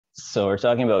So we're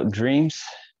talking about dreams,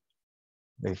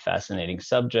 very fascinating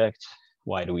subject.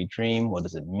 Why do we dream? What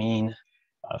does it mean?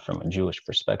 From a Jewish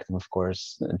perspective, of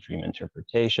course, dream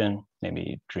interpretation,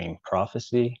 maybe dream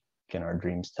prophecy. Can our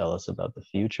dreams tell us about the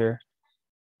future?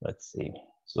 Let's see.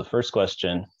 So the first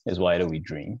question is, why do we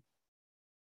dream?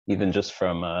 Even just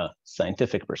from a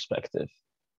scientific perspective,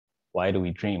 why do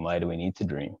we dream? Why do we need to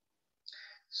dream?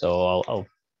 So I'll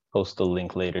post a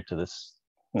link later to this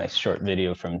nice short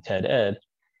video from TED Ed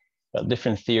about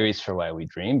different theories for why we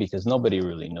dream, because nobody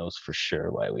really knows for sure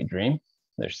why we dream.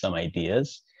 There's some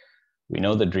ideas. We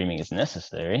know that dreaming is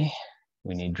necessary.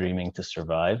 We need dreaming to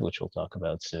survive, which we'll talk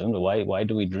about soon. But why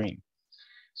do we dream?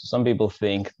 So some people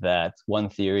think that one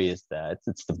theory is that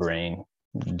it's the brain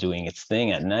doing its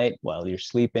thing at night while you're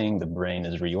sleeping. The brain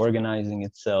is reorganizing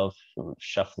itself,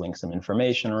 shuffling some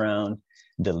information around,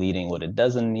 deleting what it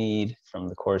doesn't need from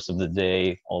the course of the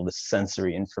day. All the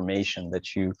sensory information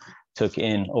that you took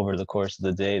in over the course of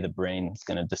the day, the brain is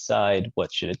going to decide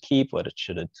what should it keep, what it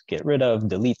should get rid of,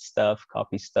 delete stuff,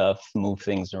 copy stuff, move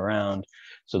things around.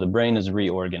 So the brain is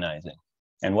reorganizing.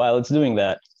 And while it's doing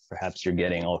that, perhaps you're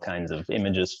getting all kinds of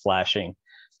images flashing,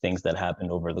 things that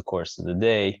happened over the course of the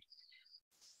day.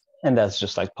 And that's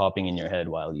just like popping in your head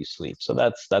while you sleep. So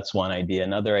that's one idea.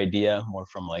 Another idea, more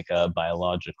from like a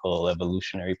biological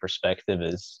evolutionary perspective,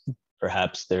 is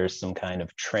perhaps there's some kind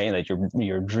of train that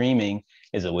you're dreaming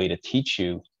is a way to teach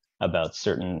you about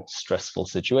certain stressful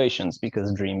situations,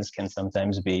 because dreams can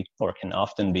sometimes be, or can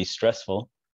often be, stressful.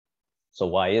 So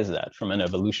why is that? From an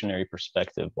evolutionary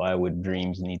perspective, why would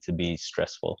dreams need to be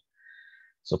stressful?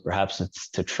 So perhaps it's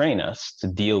to train us to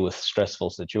deal with stressful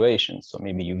situations. So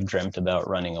maybe you've dreamt about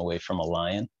running away from a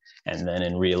lion, and then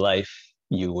in real life,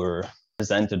 you were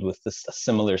presented with a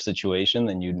similar situation,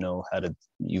 then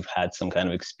you've had some kind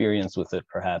of experience with it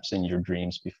perhaps in your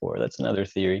dreams before. That's another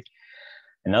theory.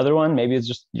 Another one, maybe it's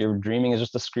just your dreaming is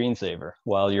just a screensaver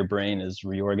while your brain is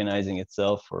reorganizing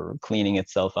itself or cleaning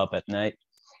itself up at night.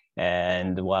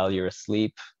 And while you're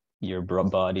asleep, your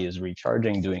body is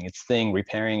recharging, doing its thing,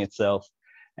 repairing itself.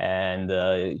 And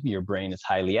your brain is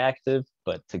highly active,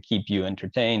 but to keep you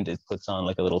entertained, it puts on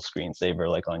like a little screensaver,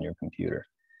 like on your computer.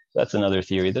 That's another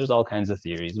theory. There's all kinds of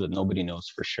theories, but nobody knows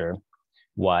for sure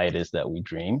why it is that we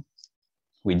dream.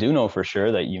 We do know for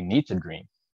sure that you need to dream,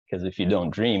 because if you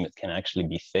don't dream, it can actually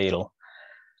be fatal.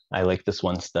 I like this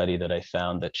one study that I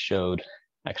found that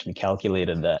actually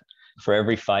calculated that for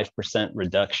every 5%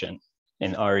 reduction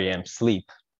in REM sleep,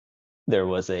 there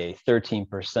was a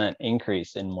 13%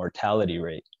 increase in mortality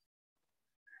rate.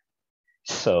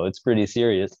 So it's pretty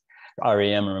serious.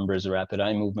 REM, remember, is rapid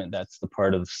eye movement. That's the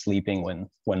part of sleeping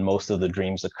when most of the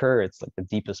dreams occur. It's like the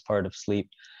deepest part of sleep.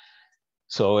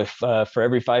 So if for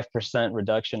every 5%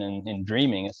 reduction in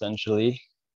dreaming, essentially,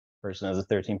 a person has a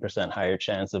 13% higher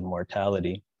chance of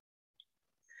mortality.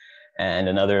 And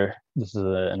this is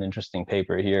an interesting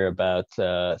paper here about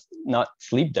not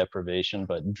sleep deprivation,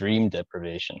 but dream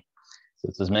deprivation. So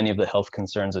it says many of the health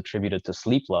concerns attributed to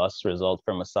sleep loss result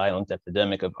from a silent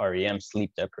epidemic of REM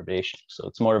sleep deprivation. So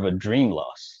it's more of a dream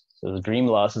loss. So the dream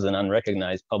loss is an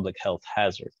unrecognized public health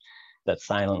hazard that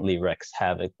silently wreaks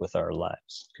havoc with our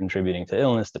lives, contributing to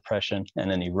illness, depression,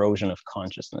 and an erosion of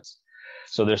consciousness.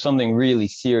 So there's something really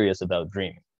serious about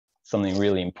dreaming, something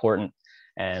really important,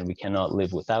 and we cannot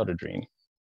live without a dream.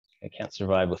 I can't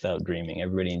survive without dreaming.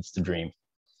 Everybody needs to dream,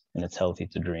 and it's healthy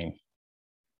to dream.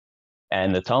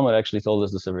 And the Talmud actually told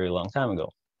us this a very long time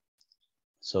ago.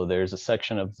 So there's a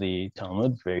section of the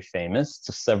Talmud, very famous,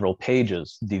 to several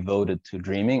pages devoted to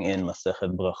dreaming in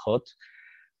Masechet Brachot,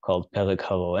 called Perek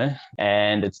HaRoeh.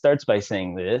 And it starts by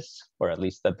saying this, or at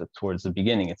least towards the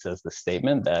beginning, it says the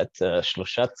statement that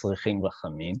Shloshat Tzrichim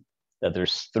Rachamim, that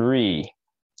there's 3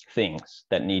 things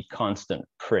that need constant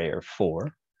prayer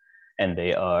for, and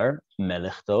they are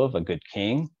Melech Tov, a good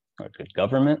king, or a good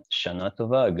government, Shana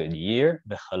Tova, a good year,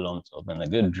 V'Chalom Tov, and a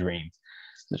good dream.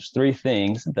 There's 3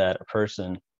 things that a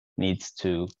person needs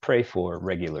to pray for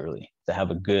regularly to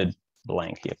have a good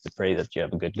blank. You have to pray that you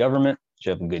have a good government, that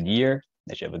you have a good year,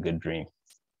 that you have a good dream.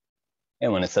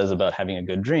 And when it says about having a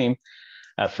good dream,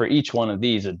 for each one of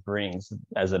these, it brings,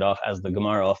 as the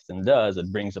Gemara often does,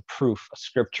 it brings a proof, a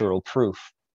scriptural proof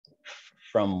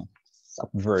from a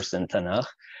verse in Tanakh.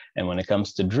 And when it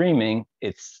comes to dreaming,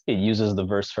 it uses the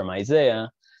verse from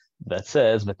Isaiah that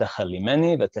says,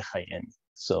 "V'techalimeni v'techayeni."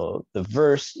 So the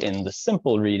verse in the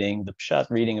simple reading, the pshat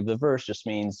reading of the verse, just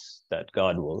means that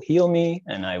God will heal me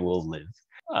and I will live.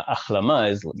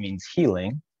 Achlama means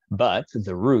healing, but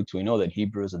the root, we know that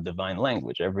Hebrew is a divine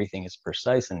language. Everything is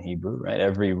precise in Hebrew, right?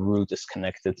 Every root is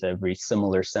connected to every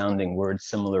similar sounding word,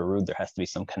 similar root. There has to be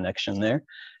some connection there.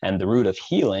 And the root of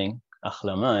healing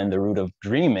achlama, and the root of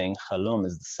dreaming, chalom,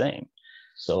 is the same.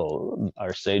 So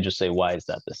our sages say, why is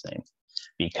that the same?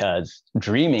 Because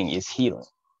dreaming is healing.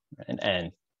 Right?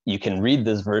 And you can read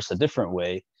this verse a different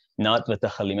way, not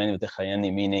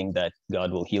meaning that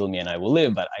God will heal me and I will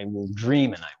live, but I will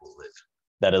dream and I will live.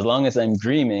 That as long as I'm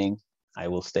dreaming, I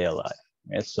will stay alive.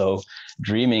 Right? So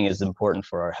dreaming is important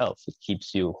for our health. It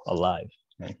keeps you alive.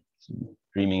 Right? So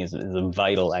dreaming is a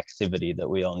vital activity that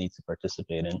we all need to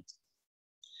participate in.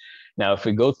 Now, if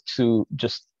we go to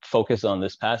just focus on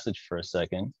this passage for a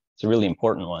second, it's a really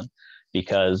important one,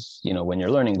 because when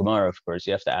you're learning Gemara, of course,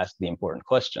 you have to ask the important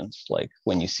questions. Like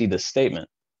when you see this statement,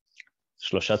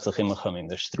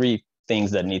 there's three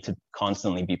things that need to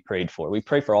constantly be prayed for. We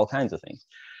pray for all kinds of things.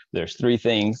 There's three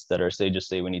things that our sages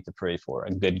say we need to pray for: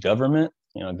 a good government,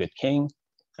 a good king,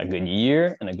 a good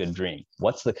year, and a good dream.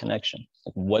 What's the connection?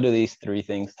 What do these three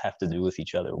things have to do with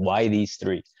each other? Why these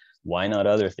three? Why not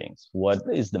other things? What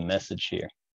is the message here?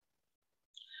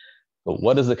 But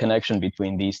what is the connection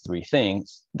between these three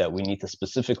things that we need to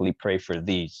specifically pray for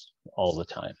these all the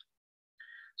time?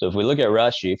 So if we look at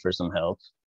Rashi for some help,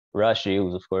 Rashi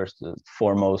was, of course, the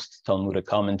foremost Talmudic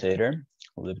commentator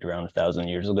who lived around 1,000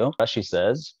 years ago. Rashi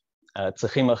says, why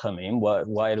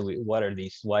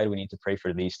do we need to pray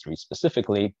for these three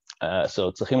specifically?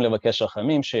 So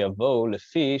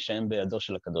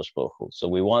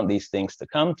we want these things to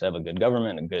come, to have a good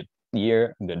government, a good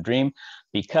year, a good dream,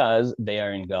 because they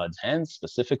are in God's hands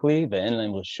specifically, that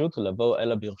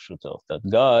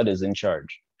God is in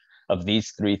charge of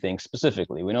these three things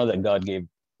specifically. We know that God gave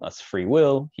us free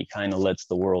will. He kind of lets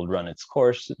the world run its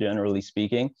course, generally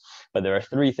speaking, but there are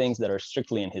three things that are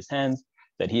strictly in his hands,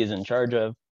 that he is in charge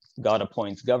of. God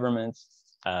appoints governments,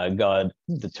 God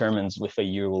determines if a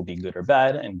year will be good or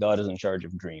bad, and God is in charge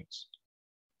of dreams.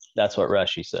 That's what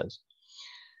Rashi says.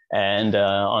 And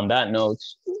on that note,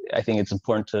 I think it's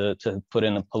important to put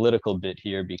in a political bit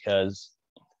here, because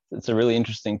it's a really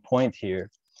interesting point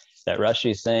here that Rashi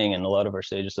is saying, and a lot of our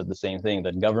sages said the same thing,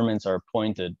 that governments are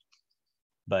appointed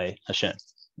by Hashem,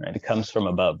 right? It comes from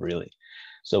above, really.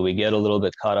 So we get a little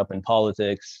bit caught up in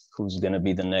politics, who's going to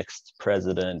be the next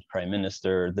president, prime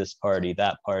minister, this party,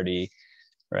 that party,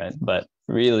 right? But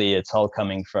really, it's all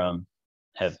coming from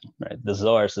heaven, right? The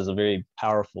Zohar says a very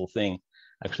powerful thing.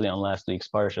 Actually, on last week's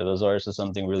Parsha, the Zohar says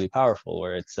something really powerful,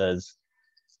 where it says,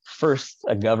 first,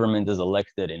 a government is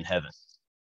elected in heaven,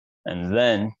 and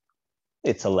then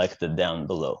it's elected down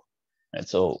below. Right?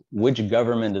 So which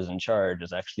government is in charge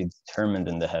is actually determined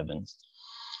in the heavens.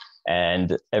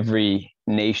 And every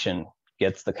nation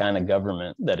gets the kind of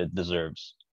government that it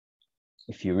deserves.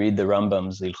 If you read the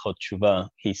Rambam's Ilchot Tshuva,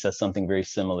 he says something very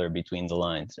similar between the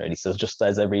lines, right? He says, just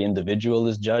as every individual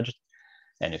is judged,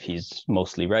 and if he's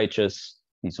mostly righteous,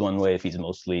 he's one way. If he's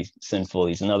mostly sinful,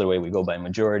 he's another way. We go by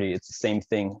majority. It's the same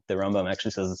thing. The Rambam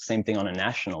actually says the same thing on a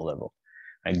national level.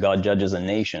 Right? God judges a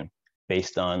nation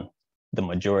based on the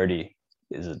majority.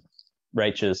 Is it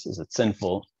righteous? Is it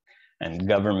sinful? And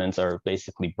governments are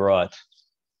basically brought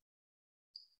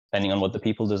depending on what the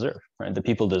people deserve, right? The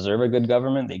people deserve a good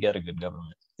government, they get a good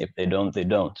government. If they don't, they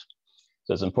don't.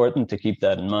 So it's important to keep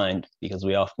that in mind, because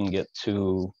we often get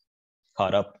too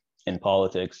caught up in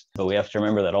politics, but we have to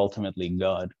remember that ultimately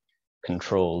God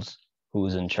controls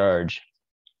who's in charge,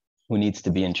 who needs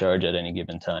to be in charge at any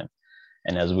given time.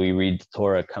 And as we read the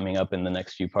Torah coming up in the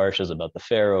next few parshas about the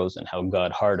pharaohs and how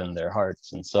God hardened their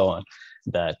hearts and so on,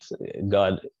 that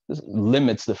God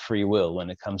limits the free will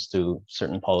when it comes to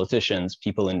certain politicians,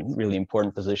 people in really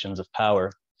important positions of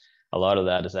power. A lot of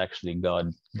that is actually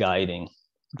God guiding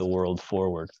the world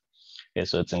forward. Okay,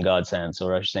 so it's in God's hands. So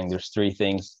Rashi is saying there's three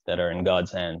things that are in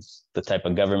God's hands: the type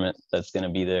of government that's going to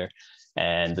be there,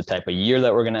 and the type of year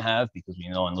that we're going to have, because we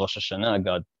know in Rosh Hashanah,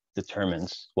 God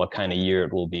determines what kind of year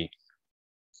it will be.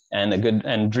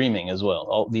 And dreaming as well.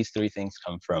 All these three things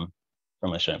come from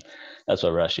Hashem. That's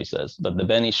what Rashi says. But the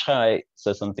Ben Ish Chai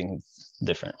says something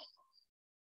different.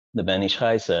 The Ben Ish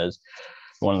Chai says,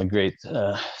 one of the great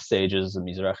sages, the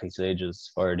Mizrahi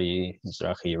sages, Sephardi,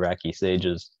 Mizrahi, Iraqi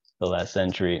sages, the last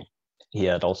century. He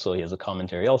has a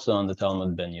commentary also on the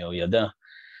Talmud, Ben Yehoyada.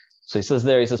 So he says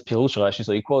Pirush Rashi,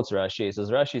 so he quotes Rashi. He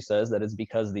says, Rashi says that it's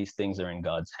because these things are in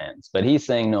God's hands. But he's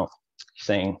saying no. He's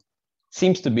saying,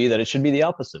 seems to be that it should be the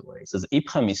opposite way. He says,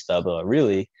 Ipcha mistaba,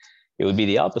 really, it would be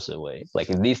the opposite way. Like,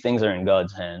 if these things are in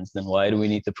God's hands, then why do we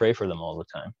need to pray for them all the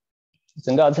time? It's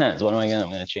in God's hands. What am I going to?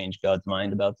 I'm going to change God's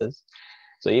mind about this.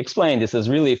 So he explained, he says,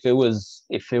 really, if there was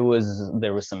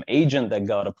some agent that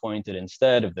God appointed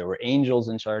instead, if there were angels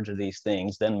in charge of these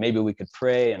things, then maybe we could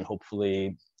pray and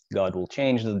hopefully God will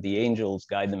change the angels,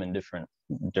 guide them in different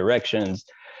directions.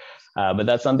 But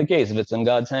that's not the case. If it's in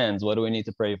God's hands, what do we need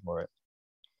to pray for it?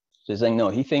 So he's saying, no,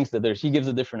 he thinks that he gives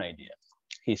a different idea.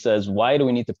 He says, why do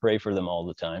we need to pray for them all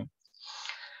the time?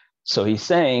 So he's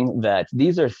saying that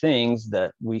these are things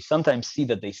that we sometimes see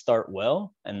that they start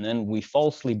well, and then we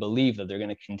falsely believe that they're going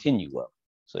to continue well.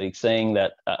 So he's saying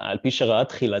that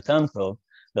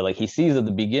that like he sees at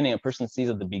the beginning, a person sees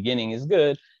at the beginning is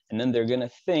good, and then they're going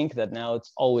to think that now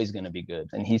it's always going to be good.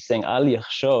 And he's saying, don't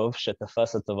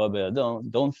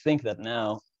think that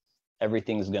now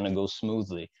everything is going to go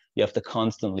smoothly. You have to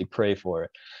constantly pray for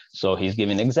it. So he's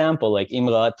giving an example like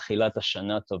imrat chilat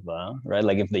hashana tova, right?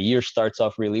 Like if the year starts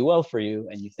off really well for you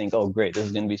and you think, oh, great, this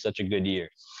is going to be such a good year.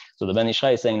 So the Ben Ish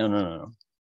Chai is saying, no,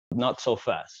 not so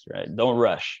fast, right? Don't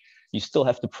rush. You still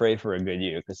have to pray for a good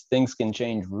year because things can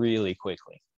change really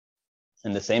quickly.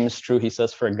 And the same is true, he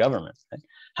says, for a government. Right?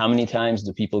 How many times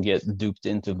do people get duped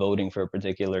into voting for a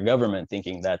particular government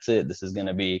thinking that's it, this is going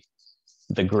to be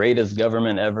the greatest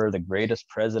government ever, the greatest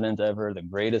president ever, the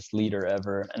greatest leader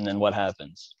ever, and then what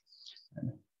happens?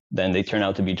 Then they turn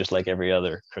out to be just like every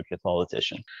other crooked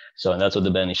politician. So, and that's what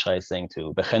the Ben Ish Chai is saying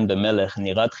too. Right?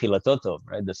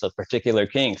 This particular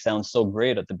king sounds so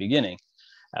great at the beginning,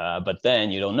 but then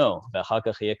you don't know.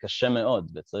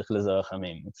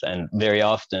 And very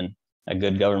often, a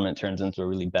good government turns into a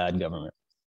really bad government.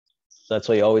 So that's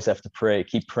why you always have to pray,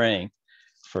 keep praying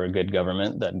for a good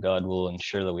government, that God will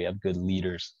ensure that we have good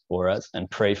leaders for us, and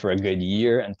pray for a good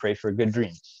year and pray for good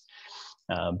dreams.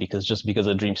 Because just because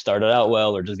a dream started out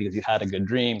well, or just because you had a good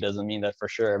dream, doesn't mean that for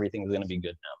sure everything is going to be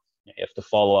good now. You have to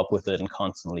follow up with it and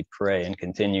constantly pray and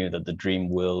continue that the dream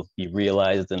will be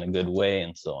realized in a good way,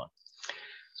 and so on.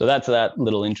 So that's that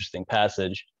little interesting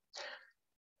passage.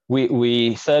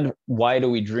 We said, why do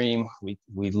we dream?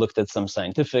 We looked at some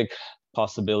scientific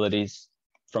possibilities.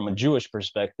 From a Jewish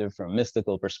perspective, from a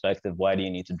mystical perspective, why do you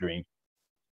need to dream?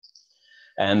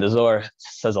 And the Zohar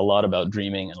says a lot about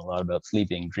dreaming and a lot about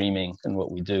sleeping, dreaming, and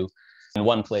what we do. In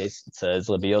one place, it says,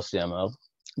 when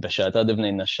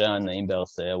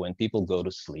people go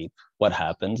to sleep, what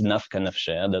happens?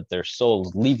 That their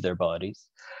souls leave their bodies,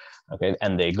 okay,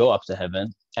 and they go up to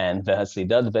heaven, and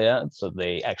so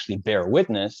they actually bear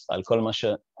witness that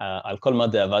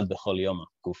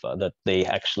they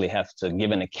actually have to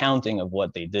give an accounting of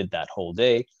what they did that whole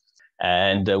day.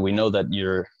 And we know that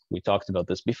we talked about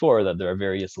this before, that there are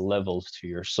various levels to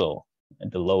your soul. And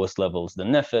the lowest level is the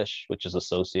nefesh, which is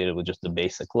associated with just the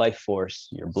basic life force,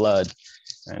 your blood.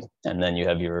 And then you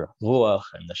have your ruach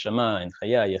and neshama and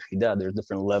chaya, yechidah. There's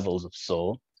different levels of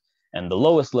soul. And the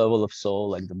lowest level of soul,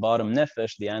 like the bottom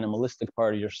nefesh, the animalistic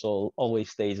part of your soul, always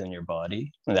stays in your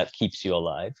body, and that keeps you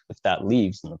alive. If that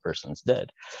leaves, then the person's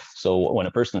dead. So when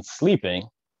a person's sleeping,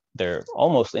 they're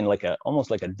almost in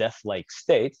almost like a death-like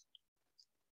state,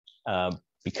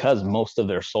 because most of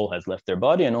their soul has left their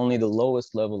body, and only the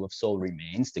lowest level of soul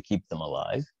remains to keep them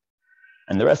alive.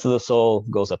 And the rest of the soul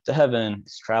goes up to heaven,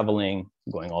 is traveling,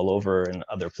 going all over in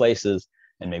other places.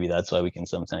 And maybe that's why we can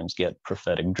sometimes get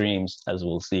prophetic dreams, as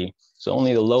we'll see. So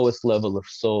only the lowest level of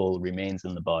soul remains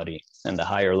in the body, and the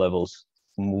higher levels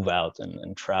move out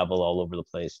and travel all over the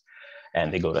place.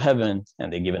 And they go to heaven,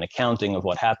 and they give an accounting of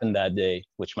what happened that day,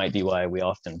 which might be why we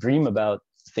often dream about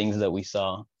things that we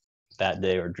saw that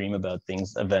day, or dream about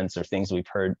events or things we've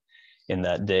heard in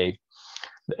that day.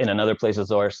 In another place, the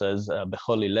Zohar says, that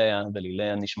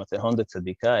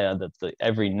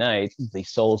every night, the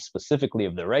souls specifically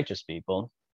of the righteous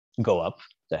people go up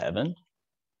to heaven.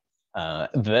 And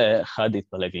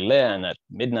at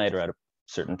midnight, or at a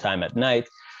certain time at night,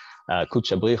 that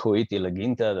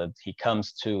he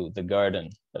comes to the Garden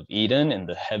of Eden, in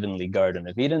the heavenly Garden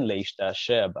of Eden,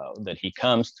 that he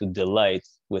comes to delight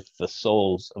with the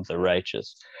souls of the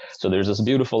righteous. So there's this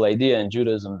beautiful idea in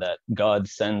Judaism that God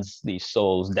sends these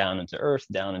souls down into earth,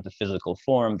 down into physical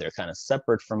form. They're kind of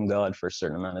separate from God for a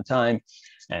certain amount of time,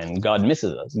 and God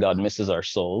misses us. God misses our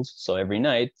souls. So every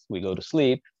night we go to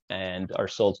sleep, and our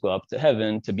souls go up to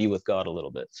heaven to be with God a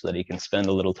little bit, so that he can spend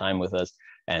a little time with us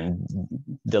and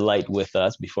delight with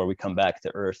us before we come back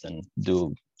to earth and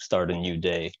start a new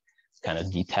day, kind of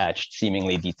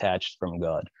seemingly detached from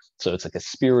God. So it's like a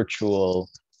spiritual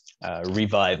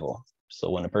revival.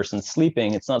 So when a person's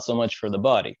sleeping, it's not so much for the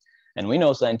body. And we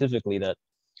know scientifically that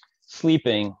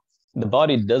sleeping, the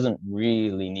body doesn't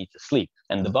really need to sleep,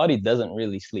 and the body doesn't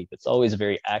really sleep. It's always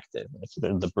very active. It's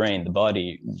the brain, the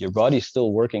body, your body's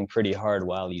still working pretty hard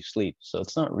while you sleep. So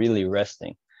it's not really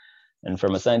resting. And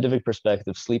from a scientific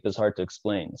perspective, sleep is hard to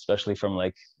explain, especially from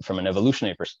an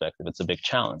evolutionary perspective. It's a big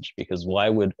challenge, because why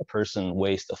would a person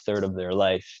waste a third of their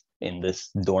life in this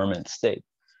dormant state?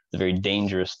 It's a very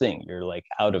dangerous thing. You're like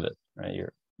out of it, right?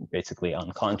 basically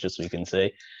unconscious, we can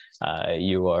say.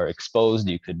 You are exposed,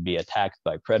 you could be attacked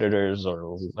by predators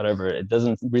or whatever. It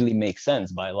doesn't really make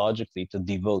sense biologically to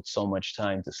devote so much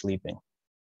time to sleeping.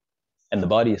 And the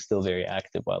body is still very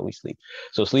active while we sleep.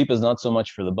 So sleep is not so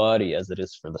much for the body as it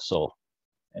is for the soul.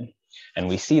 And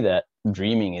we see that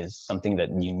dreaming is something that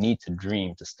you need to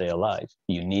dream to stay alive.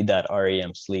 You need that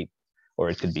REM sleep, or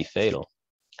it could be fatal.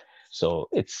 So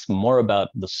it's more about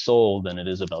the soul than it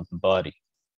is about the body.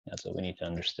 That's what we need to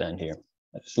understand here.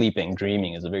 Sleeping,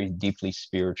 dreaming is a very deeply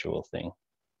spiritual thing.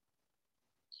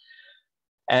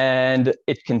 And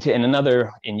it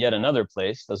in yet another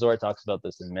place, the Zohar talks about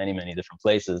this in many, many different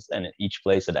places, and in each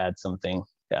place it adds something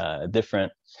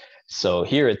different. So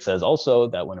here it says also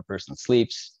that when a person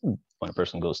sleeps, when a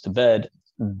person goes to bed,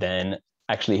 then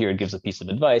actually here it gives a piece of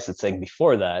advice. It's saying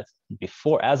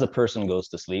as a person goes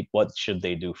to sleep, what should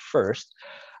they do first?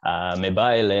 Before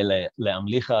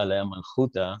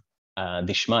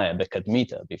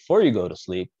you go to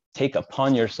sleep, take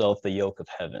upon yourself the yoke of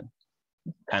heaven.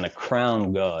 Kind of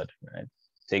crown God, right?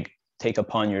 Take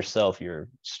upon yourself your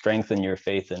strength and your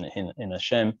faith in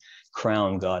Hashem,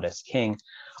 crown God as king.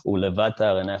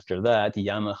 And after that,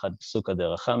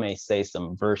 say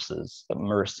some verses,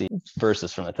 mercy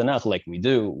verses from the Tanakh, like we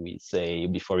do. We say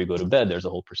before we go to bed, there's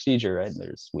a whole procedure, right?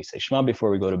 We say Shema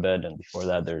before we go to bed, and before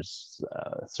that, there's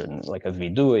certain, like a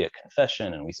vidui, a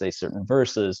confession, and we say certain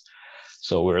verses.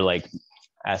 So we're like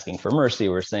asking for mercy,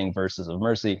 we're saying verses of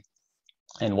mercy.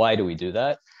 And why do we do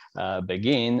that?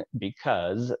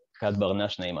 Because we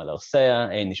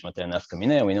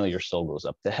know your soul goes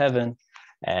up to heaven,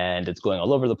 and it's going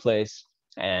all over the place.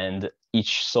 And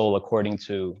each soul, according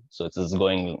to, so it's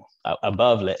going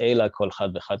above le'ela kol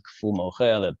chad v'chad kfu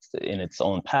mocher, that's in its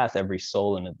own path, every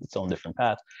soul in its own different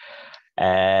path.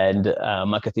 And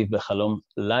makativ b'chalom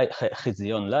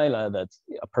chizion laila, that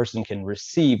a person can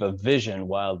receive a vision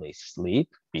while they sleep,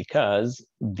 because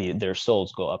their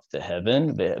souls go up to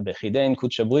heaven. Then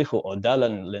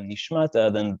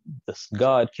this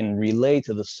God can relay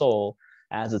to the soul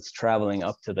as it's traveling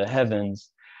up to the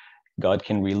heavens. God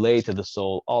can relay to the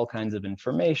soul all kinds of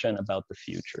information about the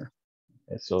future.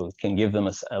 So it can give them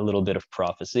a little bit of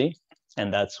prophecy.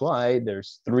 And that's why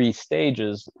there's 3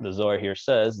 stages. The Zohar here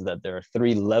says that there are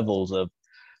 3 levels of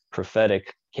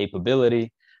prophetic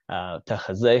capability.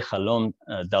 There's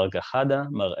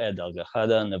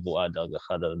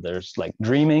like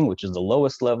dreaming, which is the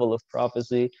lowest level of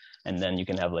prophecy. And then you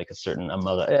can have like a certain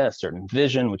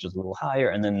vision, which is a little higher.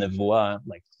 And then nevuah,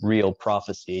 like real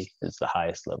prophecy, is the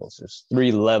highest level. So there's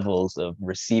 3 levels of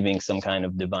receiving some kind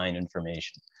of divine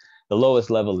information. The lowest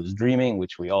level is dreaming,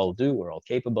 which we all do, we're all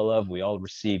capable of. We all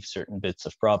receive certain bits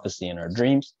of prophecy in our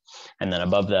dreams. And then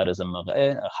above that is a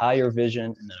higher vision.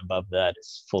 And then above that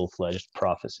is full-fledged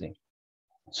prophecy.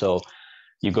 So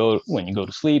when you go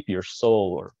to sleep, your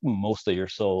soul, or most of your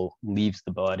soul, leaves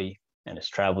the body and is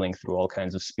traveling through all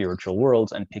kinds of spiritual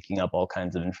worlds and picking up all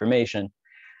kinds of information.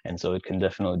 And so it can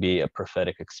definitely be a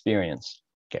prophetic experience.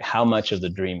 Okay, how much of the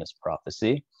dream is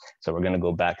prophecy? So we're going to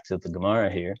go back to the Gemara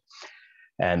here.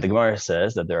 And the Gemara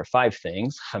says that there are 5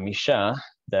 things, chamisha,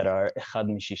 that are echad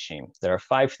mishishim. There are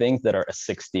 5 things that are a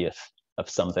 60th of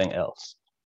something else.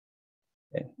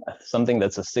 Okay? Something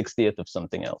that's a 60th of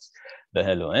something else.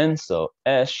 Veheloen, so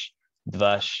esh,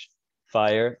 dvash,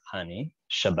 fire, honey,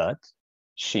 Shabbat,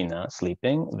 shina,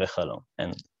 sleeping, vechalom,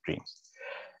 and dreams.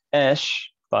 Esh,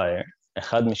 fire,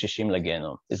 echad mishishim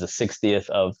legenom, is a 60th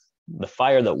of the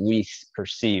fire that we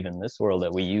perceive in this world,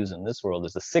 that we use in this world,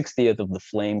 is the 60th of the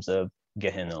flames of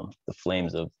Gehenom, the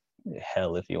flames of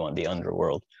hell, if you want, the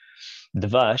underworld.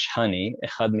 Dvash, honey,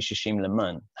 echad mishishim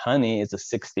leman. Honey is the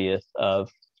 60th of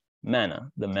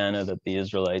manna, the manna that the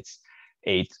Israelites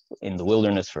ate in the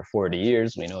wilderness for 40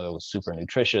 years. We know it was super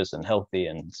nutritious and healthy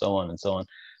and so on and so on.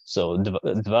 So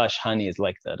dvash, honey, is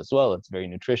like that as well. It's very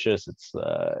nutritious. It's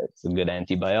a good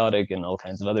antibiotic and all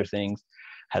kinds of other things.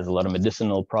 Has a lot of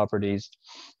medicinal properties.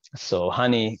 So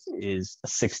honey is a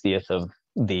 60th of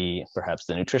perhaps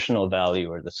the nutritional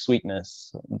value or the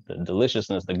sweetness, the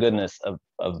deliciousness, the goodness of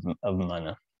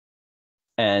manna.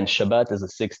 And Shabbat is a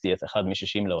 60th, echad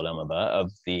mishishim le'olam haba,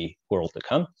 of the world to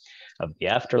come, of the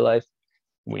afterlife.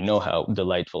 We know how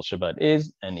delightful Shabbat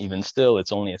is, and even still,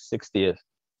 it's only a 60th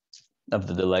of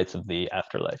the delights of the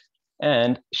afterlife.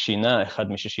 And Shina echad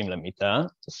mishishim lemita,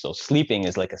 so sleeping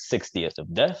is like a 60th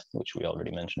of death, which we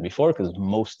already mentioned before, because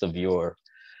most of your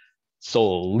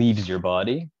soul leaves your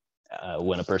body.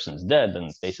 When a person is dead, then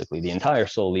basically the entire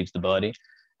soul leaves the body,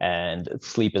 and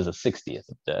sleep is a 60th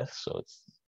of death, so it's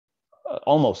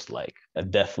almost like a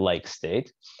death-like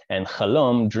state. And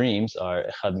chalom, dreams, are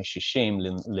echad mishishim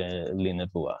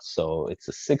linevuah, so it's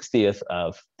a 60th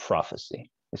of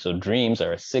prophecy. So dreams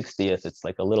are a 60th. It's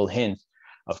like a little hint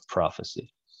of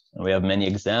prophecy. And we have many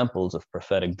examples of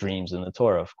prophetic dreams in the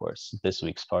Torah, of course. This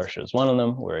week's Parsha is one of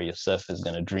them, where Yosef is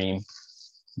going to dream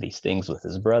these things with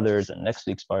his brothers, and next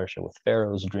week's Parsha with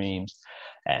Pharaoh's dreams.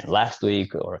 And last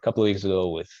week, or a couple of weeks ago,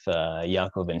 with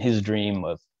Yaakov and his dream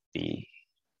of the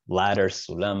ladder,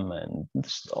 Sulam, and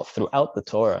throughout the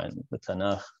Torah and the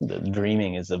Tanakh, the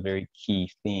dreaming is a very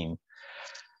key theme,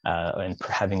 and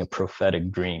having a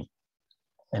prophetic dream.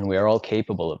 And we are all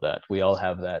capable of that. We all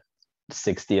have that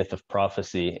 60th of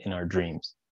prophecy in our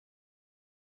dreams.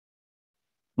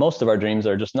 Most of our dreams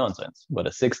are just nonsense, but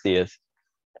a 60th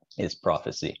is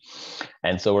prophecy.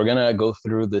 And so we're going to go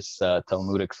through this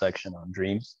Talmudic section on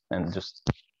dreams and just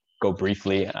go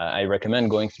briefly. I recommend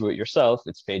going through it yourself.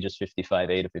 It's pages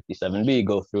 55a to 57b.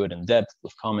 Go through it in depth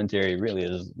with commentary. Really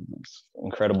is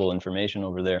incredible information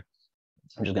over there.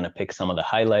 I'm just going to pick some of the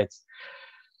highlights.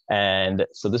 And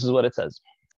so this is what it says.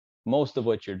 Most of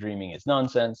what you're dreaming is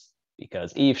nonsense,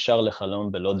 because it's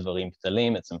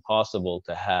impossible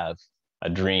to have a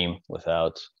dream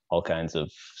without all kinds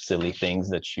of silly things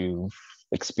that you've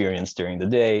experienced during the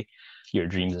day. Your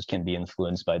dreams can be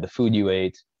influenced by the food you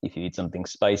ate. If you eat something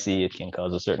spicy, it can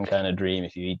cause a certain kind of dream.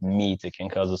 If you eat meat, it can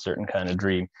cause a certain kind of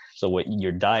dream. So what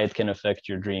your diet can affect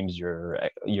your dreams, your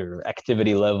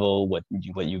activity level, what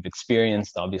you've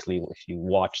experienced. Obviously, if you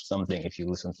watch something, if you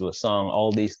listen to a song,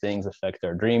 all these things affect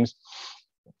our dreams.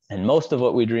 And most of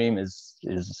what we dream has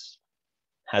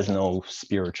no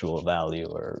spiritual value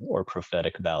or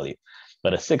prophetic value,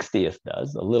 but a 60th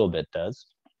does, a little bit does.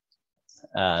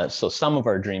 So some of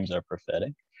our dreams are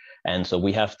prophetic. And so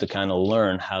we have to kind of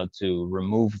learn how to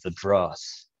remove the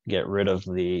dross, get rid of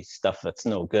the stuff that's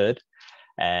no good,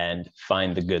 and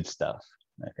find the good stuff.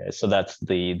 Okay, so that's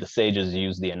the sages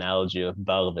use the analogy of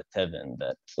bar v'teven,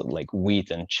 that's like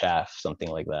wheat and chaff, something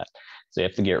like that. So you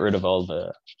have to get rid of all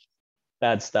the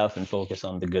bad stuff and focus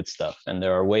on the good stuff. And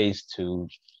there are ways to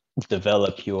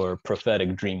develop your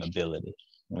prophetic dream ability.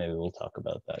 Maybe we'll talk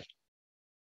about that.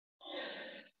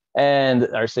 And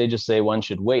our sages say one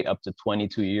should wait up to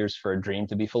 22 years for a dream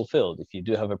to be fulfilled. If you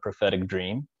do have a prophetic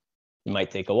dream, it might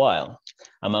take a while.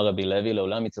 So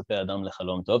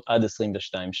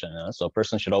a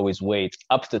person should always wait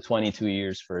up to 22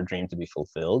 years for a dream to be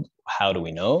fulfilled. How do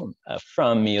we know?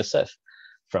 From Yosef,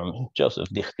 from Joseph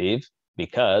Dichtiv,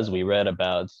 because we read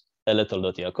about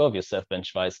Yaakov, Yosef ben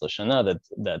 17 shana,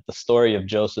 that the story of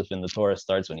Joseph in the Torah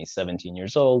starts when he's 17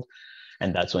 years old,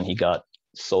 and that's when he got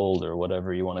sold, or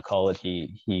whatever you want to call it.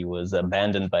 He was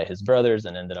abandoned by his brothers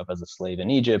and ended up as a slave in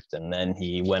Egypt, and then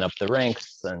he went up the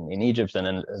ranks and in Egypt, and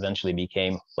then eventually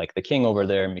became like the king over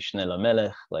there, Mishneh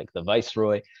LaMelech, like the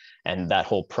viceroy. And that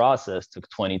whole process took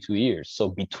 22 years. So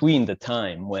between the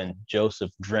time when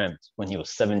Joseph dreamt, when he was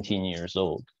 17 years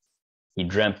old, he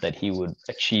dreamt that he would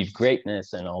achieve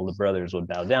greatness and all the brothers would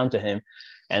bow down to him,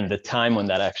 and the time when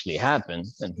that actually happened,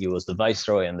 and he was the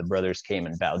viceroy and the brothers came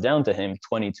and bowed down to him,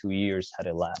 22 years had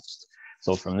elapsed.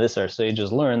 So from this, our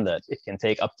sages learned that it can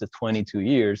take up to 22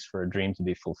 years for a dream to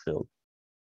be fulfilled.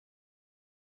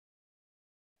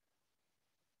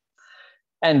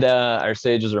 And our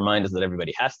sages remind us that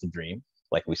everybody has to dream.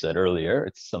 Like we said earlier,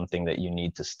 it's something that you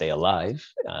need to stay alive.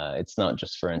 It's not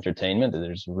just for entertainment.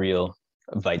 There's real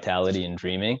vitality in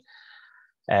dreaming.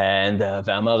 And so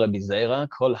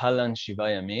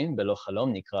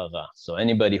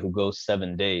anybody who goes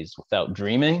 7 days without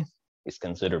dreaming is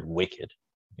considered wicked.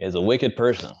 Is a wicked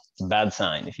person. It's a bad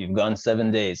sign. If you've gone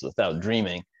 7 days without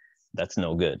dreaming, that's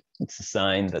no good. It's a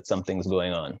sign that something's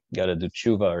going on. You got to do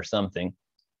tshuva or something,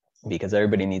 because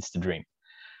everybody needs to dream.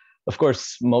 Of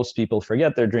course, most people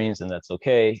forget their dreams, and that's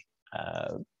okay.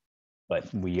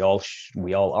 But we all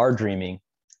are dreaming.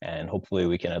 And hopefully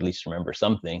we can at least remember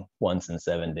something once in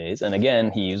 7 days. And again,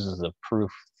 he uses a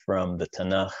proof from the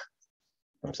Tanakh,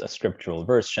 from a scriptural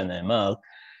verse, Shene'emal.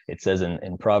 It says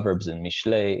in Proverbs and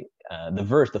Mishlei,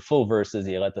 the full verse is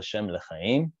Yirat Hashem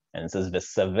lechaim, and it says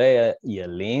V'saveh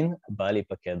yalin bali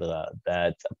pakedra,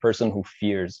 that a person who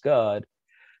fears God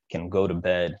can go to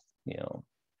bed,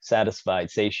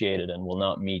 satisfied, satiated, and will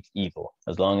not meet evil.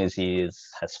 As long as he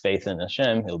has faith in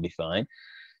Hashem, he'll be fine.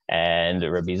 And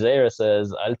Rabbi Zera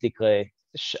says, Al tikre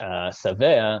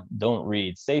savea, don't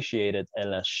read satiated,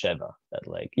 ela sheva. That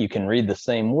you can read the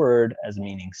same word as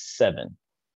meaning 7.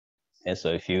 And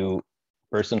so if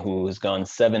person who has gone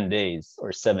 7 days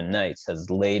or 7 nights, has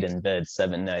laid in bed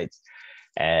 7 nights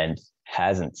and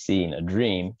hasn't seen a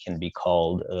dream, can be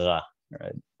called ra,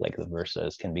 right? Like the verse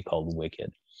says, can be called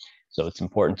wicked. So it's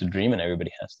important to dream, and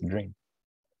everybody has to dream.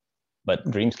 But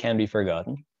dreams can be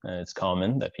forgotten. And it's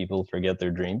common that people forget their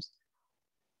dreams.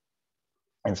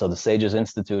 And so the sages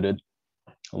instituted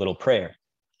a little prayer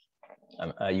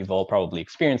You've all probably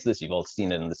experienced this. You've all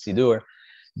seen it in the Siddur,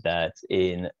 that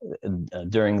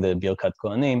during the Birkat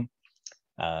Kohanim,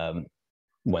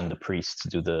 when the priests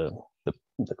do the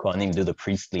Kohanim do the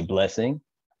priestly blessing,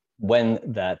 when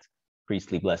that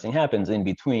priestly blessing happens, in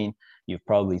between, you've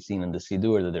probably seen in the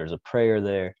Siddur that there's a prayer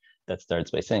there that starts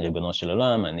by saying Ribono shel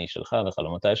olam, ani shelcha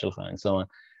v'chalomotai shelcha, and so on.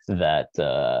 That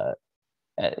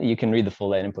you can read the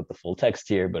full. I didn't put the full text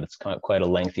here, but it's quite a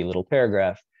lengthy little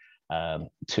paragraph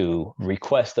to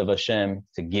request of Hashem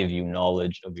to give you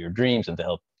knowledge of your dreams and to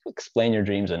help explain your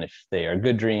dreams. And if they are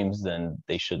good dreams, then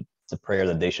it's a prayer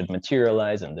that they should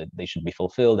materialize and that they should be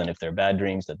fulfilled. And if they're bad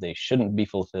dreams, that they shouldn't be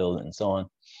fulfilled, and so on.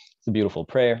 It's a beautiful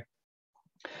prayer.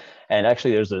 And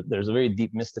actually, there's a very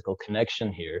deep mystical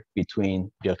connection here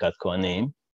between Birkat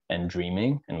Kohanim and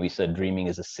dreaming. And we said dreaming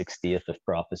is a 60th of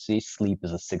prophecy, sleep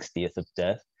is a 60th of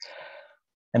death.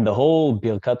 And the whole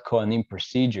Birkat Kohanim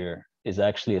procedure is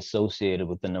actually associated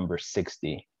with the number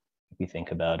 60. If you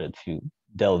think about it, if you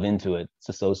delve into it, it's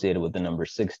associated with the number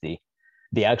 60.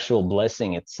 The actual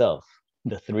blessing itself,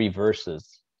 the 3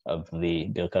 verses of the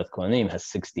Birkat Kohanim, has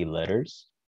 60 letters.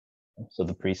 So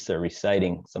the priests are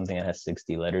reciting something that has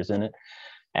 60 letters in it.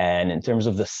 And in terms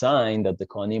of the sign that the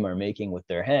Kohanim are making with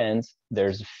their hands,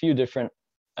 there's a few different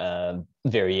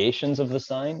variations of the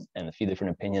sign and a few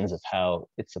different opinions of how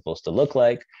it's supposed to look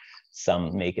like.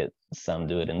 Some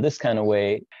do it in this kind of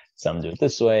way, some do it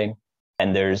this way.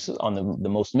 And there's on the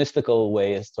most mystical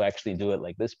way is to actually do it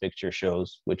like this picture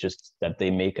shows, which is that they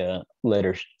make a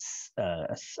letter,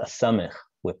 a samech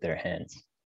with their hands.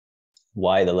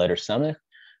 Why the letter samech?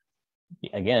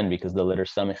 Again, because the letter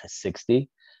samech is 60,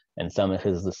 and samech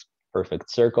is this perfect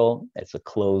circle. It's a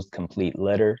closed, complete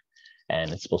letter,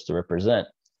 and it's supposed to represent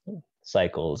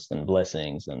cycles and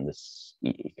blessings and this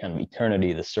kind of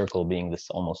eternity, the circle being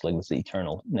this almost like this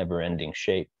eternal, never-ending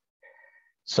shape.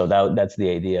 So that's the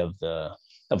idea of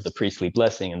the priestly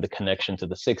blessing and the connection to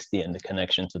the 60 and the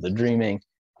connection to the dreaming,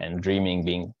 and dreaming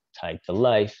being tied to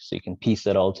life. So you can piece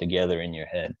it all together in your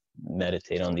head,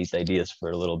 meditate on these ideas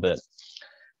for a little bit.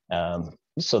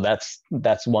 So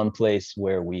that's one place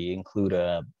where we include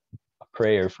a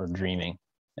prayer for dreaming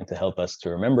and to help us to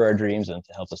remember our dreams and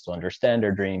to help us to understand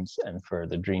our dreams and for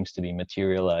the dreams to be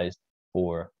materialized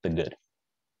for the good.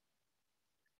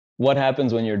 What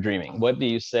happens when you're dreaming? What do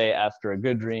you say after a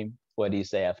good dream? What do you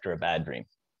say after a bad dream?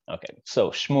 Okay,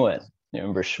 so Shmuel. You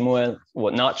remember Shmuel?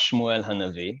 Well, not Shmuel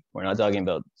Hanavi. We're talking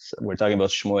about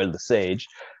Shmuel the sage,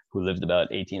 who lived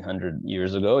about 1800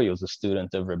 years ago. He was a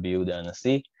student of Rabbi Yehuda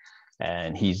Anasi,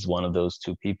 and he's one of those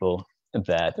 2 people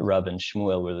that Rav and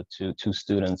Shmuel were the two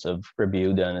students of Rabbi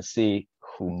Yehuda Anasi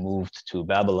who moved to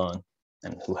Babylon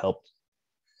and who helped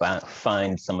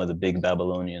find some of the big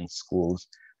Babylonian schools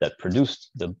that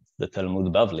produced the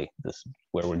Talmud Bavli, this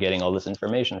where we're getting all this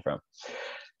information from.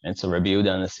 And so Rabbi Yehuda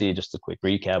Anasi, just a quick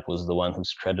recap, was the one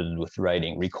who's credited with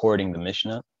recording the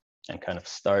Mishnah and kind of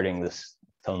starting this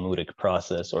Talmudic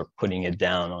process or putting it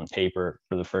down on paper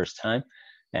for the first time.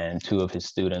 And 2 of his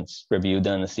students, Rabbi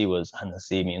Yehuda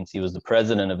Hanasi means he was the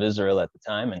president of Israel at the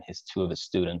time, and 2 of his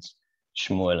students,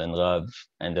 Shmuel and Rav,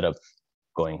 ended up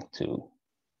going to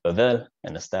Bavel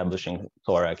and establishing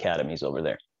Torah academies over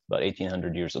there about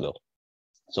 1800 years ago.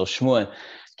 So Shmuel,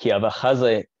 ki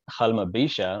avachaze chalma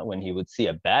bisha, when he would see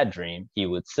a bad dream, he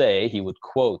would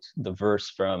quote the verse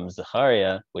from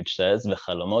Zechariah, which says,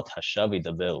 v'chalomot hashavi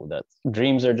daberu, that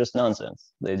dreams are just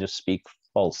nonsense. They just speak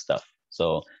false stuff.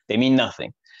 So they mean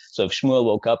nothing. So if Shmuel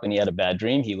woke up and he had a bad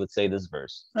dream, he would say this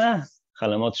verse,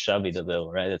 chalamot shavi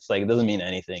daberu, right? It's like, it doesn't mean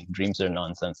anything. Dreams are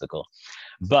nonsensical.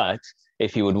 But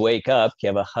if he would wake up,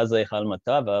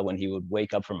 when he would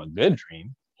wake up from a good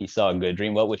dream, he saw a good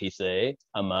dream, what would he say?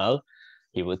 Amal.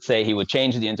 He would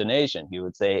change the intonation. He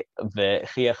would say, is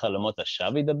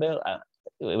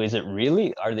it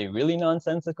really? Are they really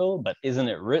nonsensical? But isn't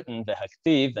it written,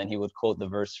 v'haktiv? Then he would quote the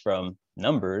verse from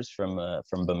Numbers, from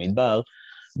Bamidbar,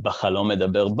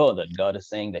 that God is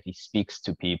saying that he speaks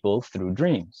to people through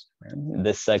dreams. Right?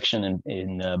 This section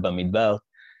in Bamidbar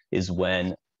is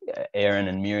when Aaron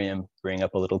and Miriam bring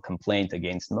up a little complaint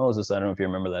against Moses. I don't know if you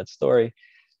remember that story.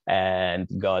 And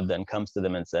God then comes to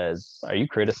them and says, are you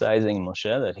criticizing Moshe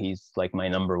that he's like my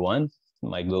number one,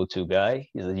 my go-to guy?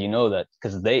 He says, you know that,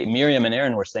 because Miriam and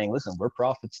Aaron were saying, listen, we're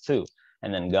prophets too.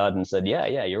 And then God said,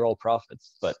 yeah, you're all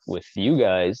prophets. But with you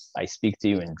guys, I speak to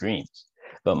you in dreams.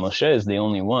 But Moshe is the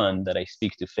only one that I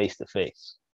speak to face,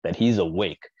 that he's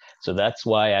awake. So that's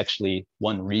why actually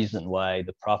one reason why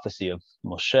the prophecy of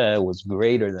Moshe was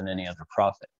greater than any other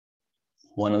prophet.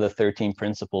 One of the 13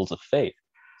 principles of faith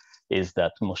is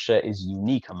that Moshe is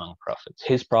unique among prophets.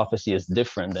 His prophecy is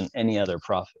different than any other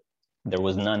prophet. There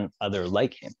was none other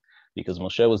like him. because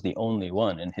Moshe was the only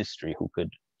one in history who could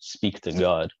speak to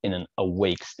God in an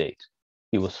awake state.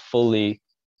 He was fully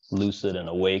lucid and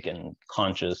awake and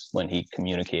conscious when he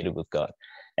communicated with God.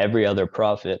 Every other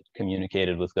prophet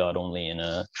communicated with God only in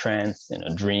a trance, in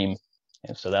a dream.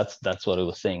 And so that's what it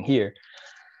was saying here.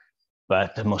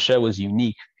 But Moshe was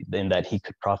unique in that he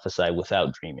could prophesy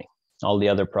without dreaming. All the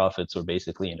other prophets were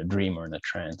basically in a dream or in a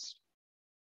trance.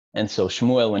 And so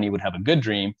Shmuel, when he would have a good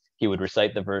dream, he would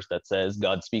recite the verse that says,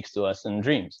 God speaks to us in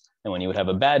dreams. And when he would have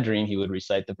a bad dream, he would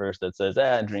recite the verse that says,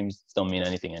 dreams don't mean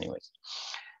anything anyways.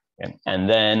 And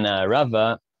then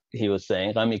Rava, he was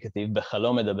saying,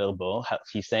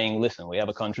 he's saying, listen, we have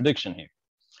a contradiction here.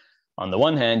 On the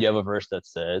one hand, you have a verse that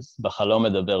says,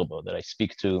 that I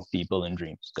speak to people in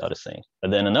dreams, God is saying. But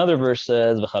then another verse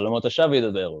says,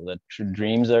 that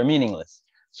dreams are meaningless.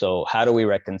 So how do we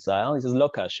reconcile? He says, lo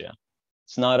kashya.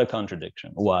 It's not a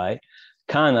contradiction. Why?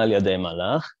 Kan al yadei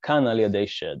malach, kan al yadei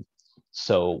shed.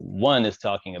 So one is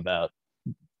talking about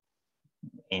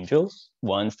angels,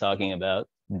 one's talking about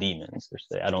demons.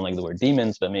 I don't like the word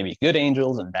demons, but maybe good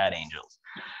angels and bad angels.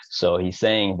 So he's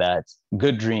saying that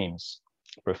good dreams,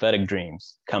 prophetic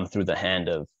dreams, come through the hand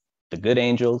of the good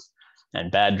angels, and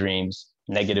bad dreams,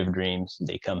 negative dreams,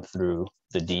 they come through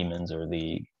the demons or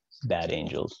the bad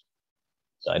angels.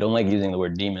 So I don't like using the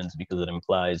word demons because it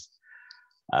implies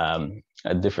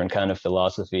a different kind of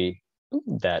philosophy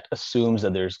that assumes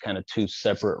that there's kind of two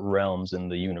separate realms in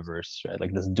the universe, right?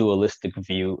 Like this dualistic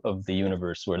view of the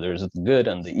universe where there's the good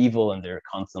and the evil, and they're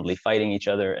constantly fighting each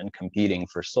other and competing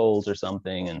for souls or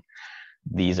something. And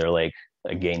these are like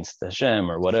against Hashem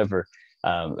or whatever.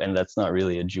 And that's not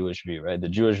really a Jewish view, right? The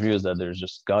Jewish view is that there's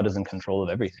just, God is in control of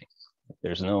everything.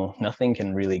 There's nothing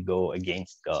can really go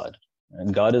against God.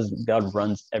 And God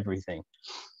runs everything.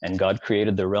 And God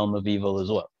created the realm of evil as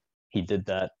well. He did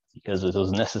that because it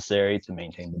was necessary to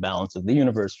maintain the balance of the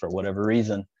universe for whatever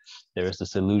reason. There is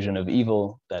this illusion of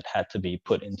evil that had to be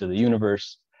put into the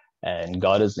universe, and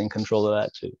God is in control of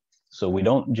that too. So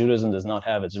Judaism does not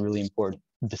have, it's a really important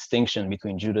distinction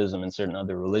between Judaism and certain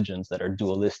other religions that are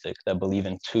dualistic, that believe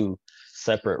in two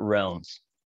separate realms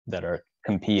that are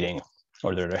competing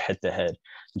or that are head to head.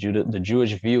 The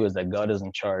Jewish view is that God is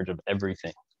in charge of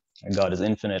everything. And God is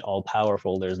infinite, all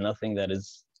powerful. There's nothing that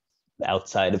is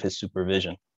outside of his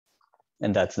supervision.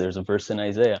 And there's a verse in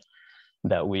Isaiah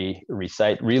that we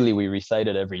recite. Really, we recite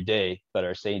it every day, but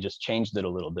our sages changed it a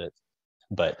little bit.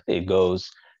 But it goes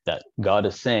that God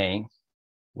is saying,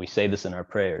 we say this in our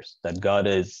prayers, that God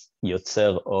is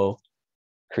Yotzer O,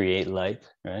 create light,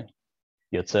 right?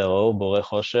 Yotzer O, Boreh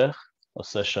Choshech,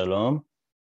 Oseh Shalom,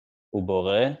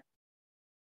 Uboreh.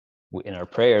 In our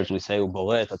prayers, we say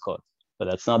Uboreh et hakol, but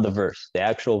that's not the verse. The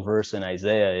actual verse in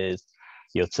Isaiah is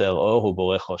Yotzer O,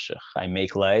 Uboreh Choshech. I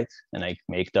make light and I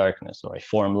make darkness, or I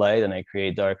form light and I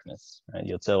create darkness. Right?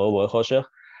 Yotzer O, Boreh Choshech,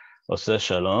 Oseh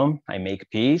Shalom. I make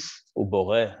peace,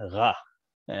 Uboreh Ra,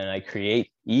 and I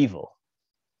create evil.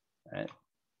 Right?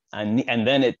 And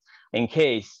then in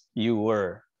case you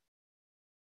were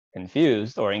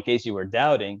confused or in case you were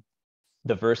doubting,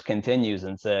 the verse continues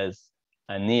and says,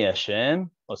 Ani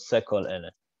Hashem oseh kol eleh.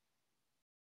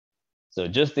 So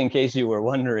just in case you were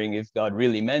wondering if God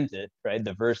really meant it, right?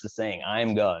 The verse is saying, I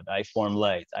am God. I form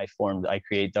light. I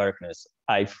create darkness.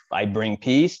 I bring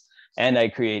peace and I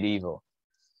create evil.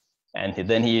 And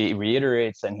then he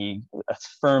reiterates and he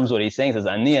affirms what he's saying. He says,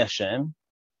 Ani Hashem,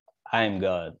 I am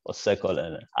God. Oseh kol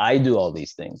eleh. I do all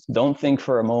these things. Don't think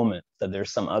for a moment that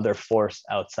there's some other force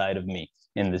outside of me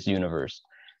in this universe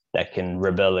that can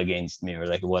rebel against me or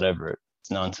like whatever.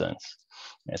 It's nonsense.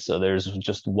 And so there's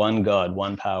just one God,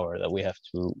 one power that we have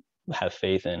to have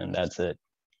faith in, and that's it.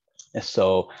 And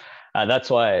so that's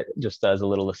why, just as a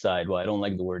little aside, why I don't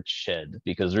like the word shed,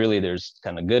 because really there's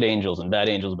kind of good angels and bad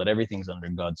angels, but everything's under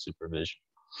God's supervision.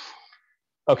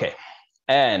 Okay,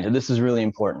 and this is really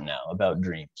important now about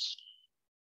dreams.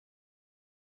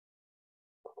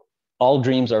 All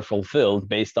dreams are fulfilled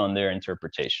based on their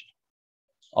interpretation.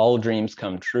 All dreams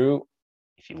come true,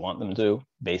 if you want them to,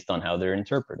 based on how they're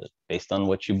interpreted, based on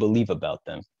what you believe about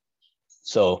them.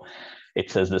 So it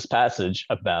says this passage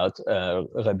about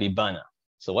Rabbi Bana.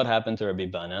 So what happened to Rabbi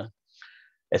Bana?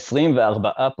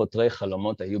 24 פותרי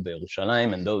חלומות היו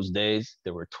בירושלים. In those days,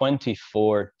 there were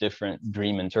 24 different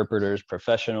dream interpreters,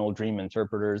 professional dream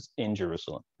interpreters in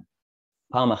Jerusalem.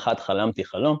 פעם אחת חלמתי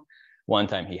חלום. One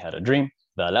time he had a dream.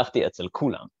 והלכתי אצל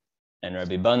כולם. And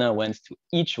Rabbi Bana went to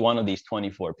each one of these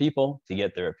 24 people to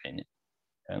get their opinion.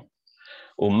 Okay?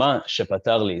 ומה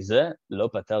שפתר לי זה, לא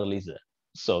פתר לי זה.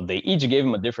 So they each gave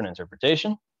him a different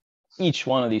interpretation. Each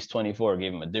one of these 24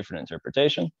 gave him a different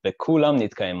interpretation. וכולם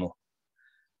נתקיימו.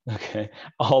 Okay,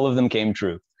 all of them came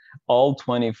true. all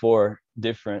 24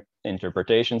 different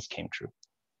interpretations came true.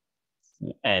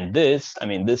 And this, I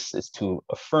mean, this is to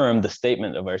affirm the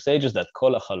statement of our sages that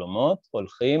kol hachalomot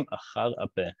holchim achar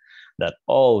apeh, that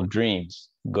all dreams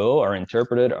go, are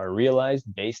interpreted, are realized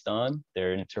based on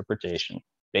their interpretation,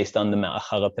 based on the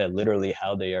achar apeh, literally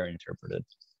how they are interpreted,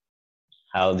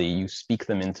 how you speak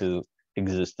them into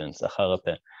existence, achar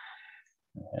apeh.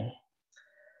 Okay.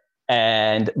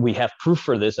 And we have proof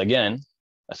for this, again,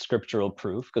 a scriptural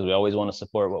proof, because we always want to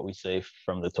support what we say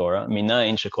from the Torah.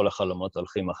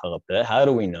 How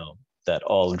do we know that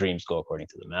all dreams go according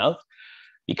to the mouth?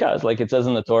 Because, like it says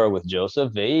in the Torah with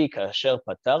Joseph, if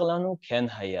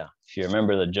you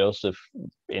remember that Joseph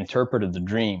interpreted the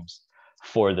dreams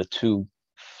for the two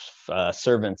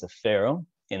servants of Pharaoh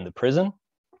in the prison,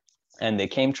 and they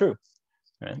came true.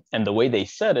 Right? And the way they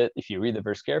said it, if you read the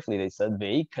verse carefully, they said,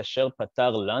 the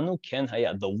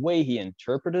way he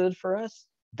interpreted it for us,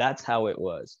 that's how it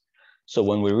was. So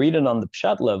when we read it on the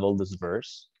pshat level, this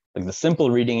verse, like the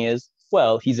simple reading is,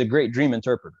 well, he's a great dream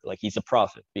interpreter, like he's a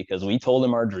prophet, because we told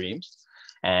him our dreams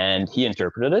and he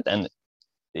interpreted it and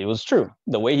it was true.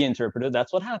 The way he interpreted,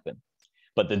 that's what happened.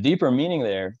 But the deeper meaning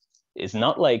there is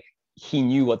not like he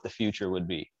knew what the future would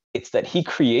be. It's that he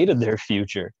created their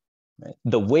future. Right?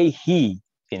 The way he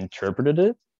interpreted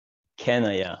it,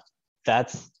 kenaya,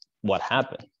 that's what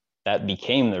happened. That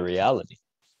became the reality.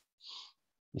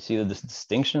 You see this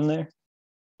distinction there?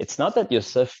 It's not that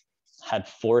Yosef had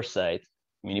foresight.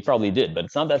 I mean, he probably did, but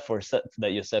it's not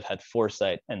that Yosef had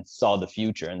foresight and saw the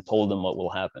future and told them what will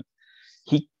happen.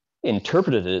 He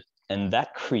interpreted it, and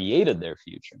that created their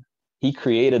future. He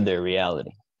created their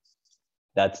reality.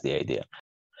 That's the idea.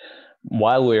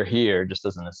 While we're here, just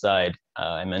as an aside,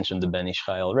 I mentioned the Ben Ish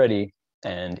Chai already,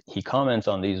 and he comments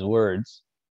on these words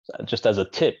just as a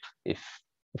tip if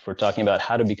we're talking about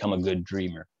how to become a good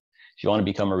dreamer. If you want to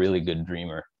become a really good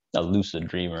dreamer, a lucid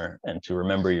dreamer, and to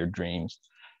remember your dreams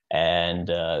and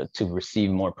to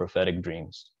receive more prophetic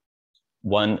dreams.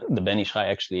 The Ben Ish Chai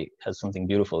actually has something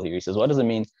beautiful here. He says, what does it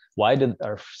mean? Why did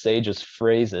our sages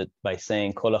phrase it by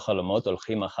saying kol hachalomot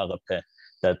holchim achar apeh,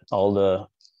 that all the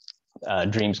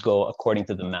dreams go according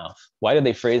to the mouth? Why did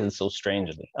they phrase it so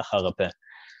strangely, achar apeh?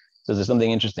 So there's something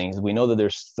interesting. We know that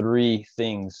there's three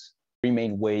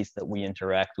main ways that we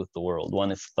interact with the world.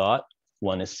 One is thought,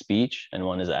 one is speech, and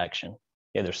one is action.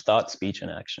 Yeah, there's thought, speech,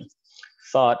 and action.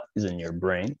 Thought is in your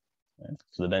brain. Right?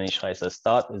 So the Ben Ish Chai says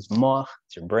thought is moach,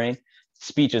 it's your brain.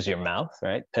 Speech is your mouth,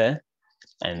 right? Peh.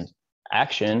 And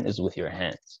action is with your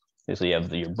hands. So you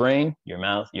have your brain, your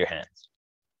mouth, your hands.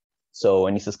 So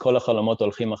when he says kol hachalomot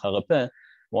holchim achar apeh,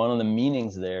 one of the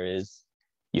meanings there is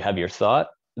you have your thought,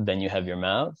 then you have your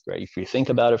mouth, right? If you think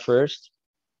about it first,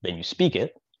 then you speak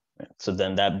it. Right? So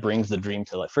then that brings the dream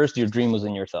to life. First, your dream was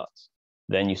in your thoughts.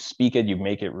 Then you speak it, you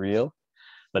make it real.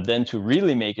 But then to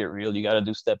really make it real, you got to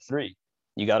do step 3.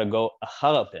 You got to go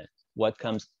achar apeh. What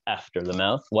comes after the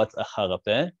mouth? What's achar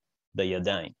apeh? The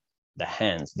yadayim, the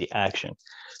hands, the action.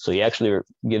 So he actually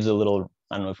gives a little,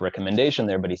 I don't know if recommendation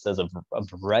there, but he says of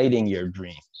writing your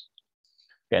dreams.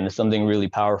 And it's something really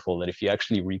powerful that if you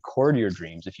actually record your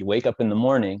dreams, if you wake up in the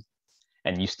morning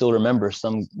and you still remember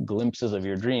some glimpses of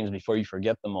your dreams before you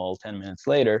forget them all 10 minutes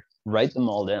later, write them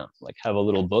all down. Like have a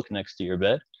little book next to your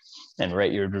bed and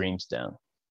write your dreams down.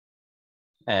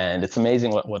 And it's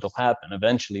amazing what will happen.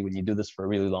 Eventually, when you do this for a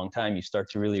really long time, you start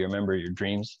to really remember your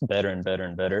dreams better and better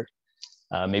and better.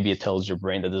 Maybe it tells your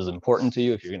brain that this is important to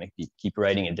you if you're going to keep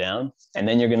writing it down. And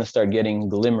then you're going to start getting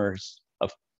glimmers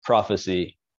of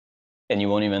prophecy. And you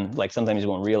won't even, like sometimes you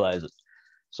won't realize it.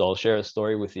 So I'll share a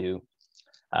story with you.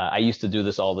 I used to do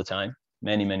this all the time,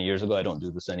 many, many years ago. I don't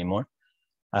do this anymore.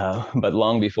 But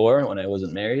long before, when I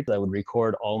wasn't married, I would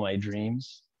record all my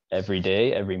dreams every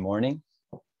day, every morning.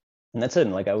 And that's it.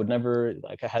 And like I would never,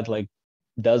 like I had like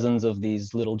dozens of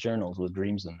these little journals with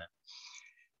dreams in them.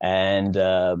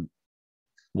 And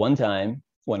one time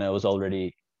when I was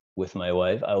already with my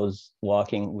wife, I was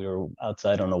walking, we were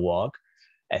outside on a walk.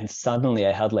 And suddenly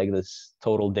I had like this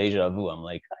total deja vu. I'm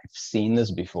like, I've seen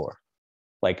this before.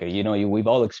 Like, we've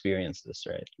all experienced this,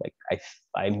 right? Like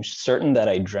I'm certain that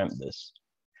I dreamt this.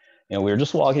 We were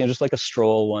just walking, just like a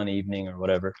stroll one evening or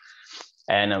whatever.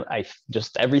 And I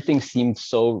just, everything seemed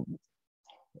so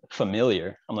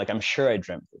familiar. I'm like, I'm sure I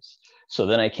dreamt this. So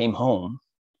then I came home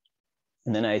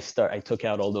and then I took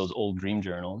out all those old dream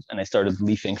journals and I started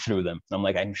leafing through them. And I'm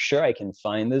like, I'm sure I can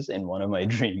find this in one of my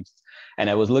dreams. And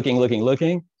I was looking.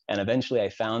 And eventually I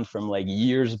found from like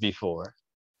years before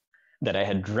that I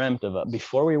had dreamt of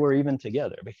before we were even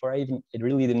together, it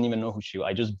really didn't even know who she was.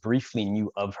 I just briefly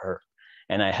knew of her.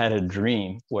 And I had a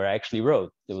dream where I actually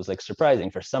wrote. It was like surprising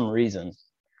for some reason.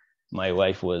 my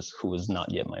wife was, who was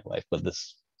not yet my wife, but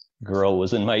this girl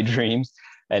was in my dreams.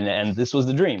 And this was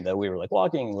the dream, that we were like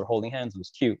walking, we were holding hands, it was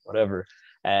cute, whatever.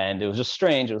 And it was just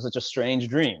strange. It was such a strange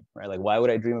dream, right? Like, why would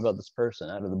I dream about this person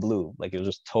out of the blue? Like, it was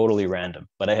just totally random.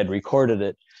 But I had recorded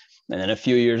it. And then a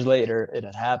few years later, it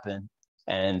had happened.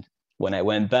 And when I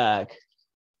went back,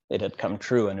 it had come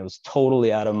true, and it was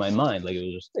totally out of my mind. Like,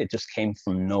 it just came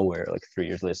from nowhere, like 3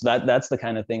 years later. So that's the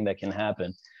kind of thing that can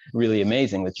happen. Really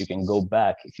amazing that you can go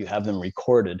back. If you have them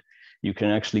recorded, you can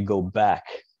actually go back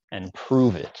and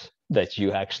prove it, that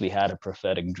you actually had a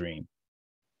prophetic dream.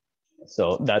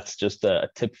 So that's just a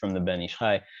tip from the Ben Ish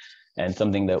Chai, and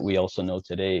something that we also know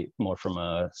today, more from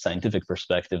a scientific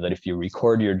perspective, that if you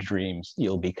record your dreams,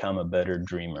 you'll become a better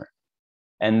dreamer.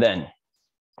 And then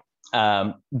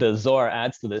the Zohar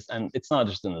adds to this, and it's not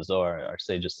just in the Zohar, our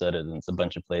sages said it, and it's a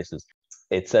bunch of places.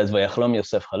 It says, Vayachlom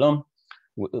Yosef Halom,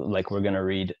 like we're going to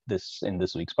read this in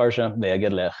this week's Parsha,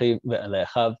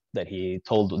 that he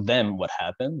told them what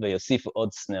happened,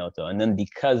 and then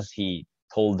because he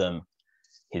told them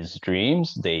his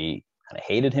dreams, they kind of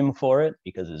hated him for it,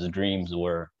 because his dreams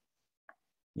were,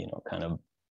 kind of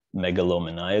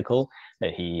megalomaniacal,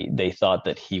 that they thought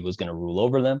that he was going to rule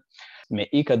over them.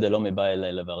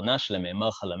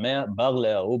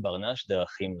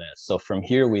 So from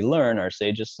here we learn, our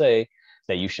sages say,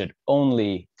 that you should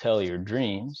only tell your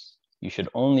dreams, you should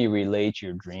only relate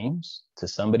your dreams to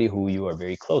somebody who you are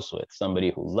very close with,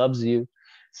 somebody who loves you,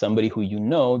 somebody who you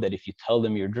know that if you tell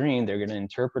them your dream, they're going to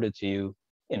interpret it to you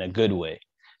in a good way.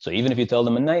 So even if you tell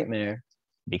them a nightmare,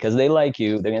 because they like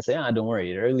you, they're going to say, don't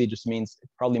worry, it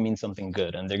probably means something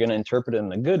good. And they're going to interpret it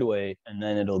in a good way, and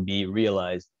then it'll be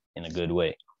realized in a good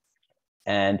way.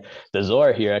 And the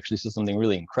Zohar here actually says something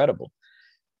really incredible.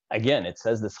 Again, it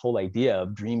says this whole idea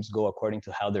of dreams go according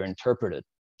to how they're interpreted.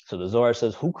 So the Zohar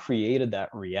says, who created that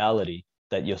reality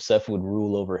that Yosef would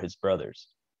rule over his brothers?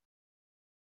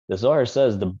 The Zohar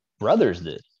says the brothers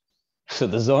did. So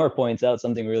the Zohar points out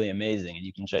something really amazing, and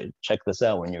you can check this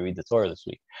out when you read the Torah this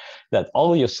week, that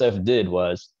all Yosef did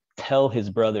was tell his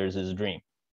brothers his dream.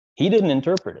 He didn't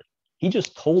interpret it. He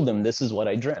just told them, this is what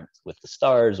I dreamt, with the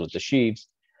stars, with the sheaves.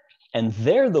 And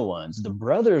they're the ones, the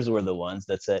brothers were the ones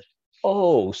that said,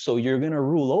 oh, so you're going to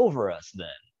rule over us then.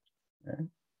 Right?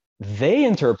 They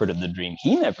interpreted the dream.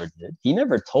 He never did. He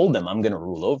never told them, I'm going to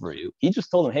rule over you. He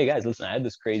just told them, hey guys, listen, I had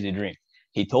this crazy dream.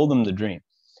 He told them the dream.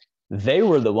 They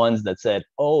were the ones that said,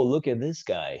 oh, look at this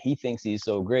guy. He thinks he's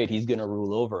so great. He's going to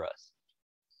rule over us.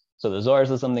 So the Zohar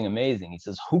says something amazing. He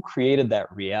says, who created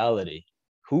that reality?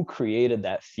 Who created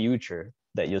that future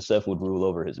that Yosef would rule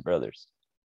over his brothers?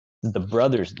 The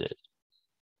brothers did,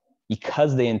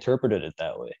 because they interpreted it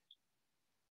that way.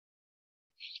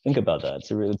 Think about that.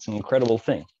 It's an incredible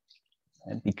thing.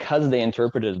 And because they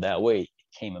interpreted it that way, it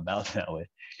came about that way.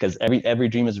 Because every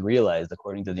dream is realized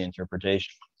according to the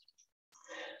interpretation.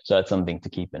 So that's something to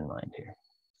keep in mind here.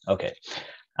 Okay.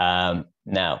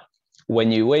 Now,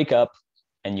 when you wake up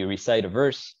and you recite a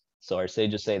verse, so our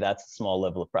sages say that's a small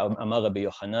level of problem. Amar Rabbi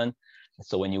Yochanan.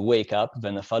 So when you wake up,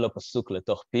 and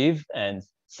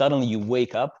suddenly you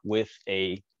wake up with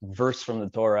a verse from the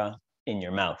Torah in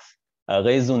your mouth.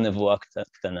 This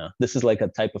is like a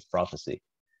type of prophecy.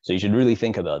 So you should really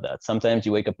think about that. Sometimes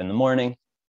you wake up in the morning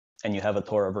and you have a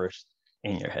Torah verse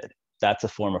in your head. That's a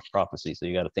form of prophecy. So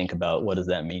you got to think about, what does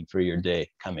that mean for your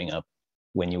day coming up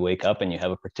when you wake up and you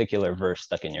have a particular verse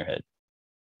stuck in your head.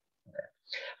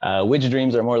 Which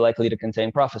dreams are more likely to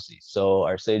contain prophecies? So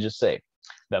our sages say,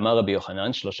 okay,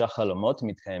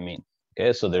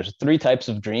 so there's 3 types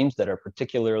of dreams that are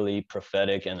particularly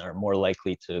prophetic and are more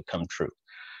likely to come true.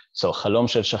 So chalom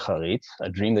shel shacharit, a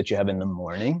dream that you have in the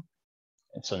morning.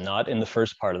 And so not in the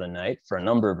first part of the night, for a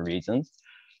number of reasons.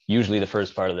 Usually the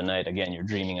first part of the night, again, you're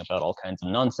dreaming about all kinds of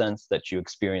nonsense that you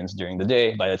experience during the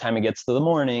day. By the time it gets to the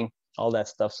morning, all that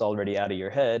stuff's already out of your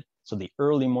head. So the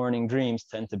early morning dreams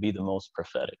tend to be the most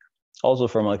prophetic. Also,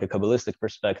 from like a Kabbalistic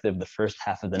perspective, the first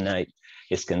half of the night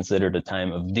is considered a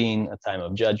time of din, a time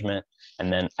of judgment.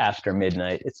 And then after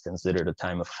midnight, it's considered a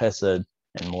time of chesed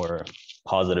and more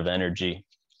positive energy.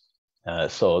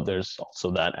 So there's also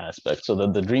that aspect. So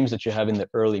the dreams that you have in the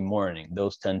early morning,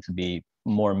 those tend to be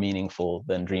more meaningful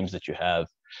than dreams that you have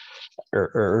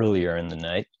earlier in the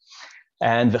night.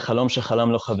 And v'chalom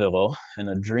shechalam lo chavero, and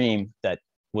a dream that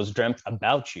was dreamt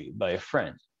about you by a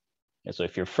friend. And so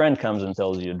if your friend comes and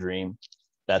tells you a dream,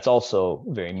 that's also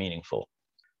very meaningful.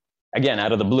 Again,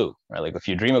 out of the blue, right? Like if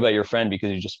you dream about your friend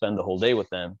because you just spend the whole day with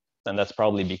them, then that's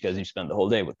probably because you spent the whole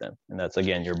day with them. And that's,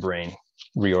 again, your brain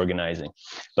reorganizing.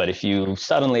 But if you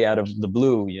suddenly, out of the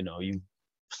blue,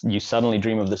 you suddenly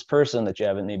dream of this person that you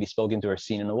haven't maybe spoken to or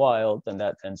seen in a while, then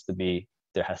that tends to be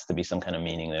there has to be some kind of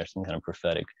meaning there, some kind of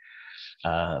prophetic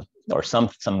or some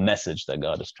message that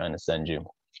God is trying to send you.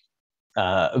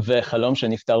 That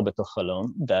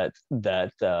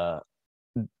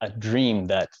a dream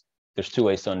that there's two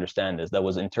ways to understand this, that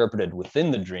was interpreted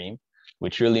within the dream,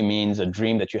 which really means a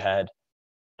dream that you had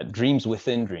dreams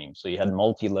within dreams. So you had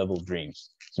multi-level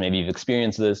dreams. So maybe you've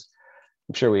experienced this.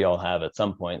 I'm sure we all have at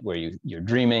some point where you're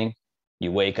dreaming,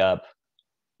 you wake up,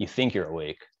 you think you're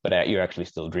awake, but you're actually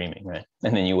still dreaming, right?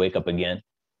 And then you wake up again.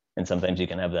 And sometimes you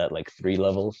can have that like three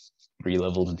levels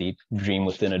deep, dream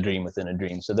within a dream within a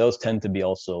dream. So those tend to be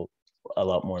also a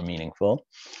lot more meaningful.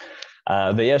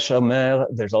 There's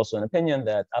also an opinion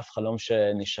that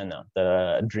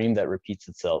that a dream that repeats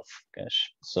itself.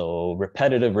 So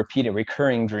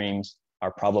recurring dreams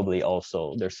are probably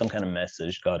also, there's some kind of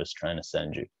message God is trying to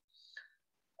send you.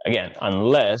 Again,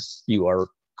 unless you are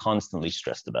constantly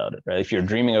stressed about it, right? If you're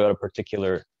dreaming about a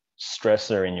particular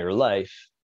stressor in your life,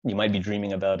 you might be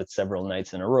dreaming about it several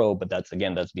nights in a row, but that's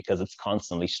because it's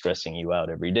constantly stressing you out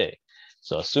every day.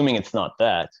 So assuming it's not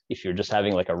that, if you're just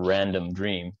having like a random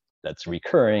dream that's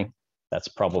recurring, that's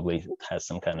probably has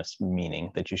some kind of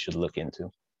meaning that you should look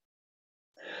into.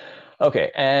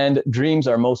 Okay, and dreams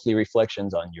are mostly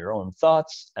reflections on your own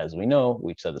thoughts. As we know,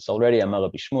 we've said this already, that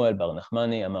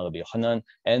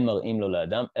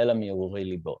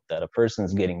a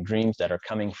person's getting dreams that are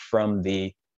coming from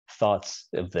the thoughts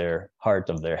of their heart,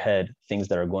 of their head. Things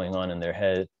that are going on in their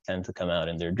head tend to come out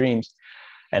in their dreams.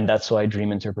 And that's why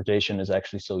dream interpretation is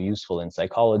actually so useful in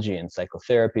psychology and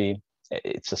psychotherapy.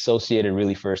 It's associated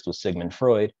really first with Sigmund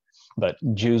Freud, but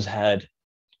Jews had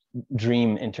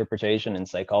dream interpretation in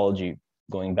psychology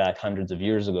going back hundreds of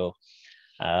years ago.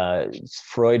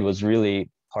 Freud was really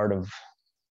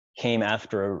came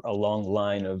after a long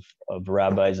line of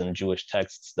rabbis and Jewish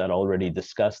texts that already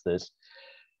discussed this.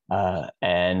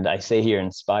 And I say here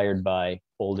inspired by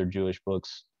older Jewish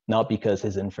books, not because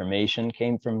his information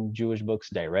came from Jewish books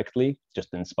directly,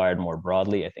 just inspired more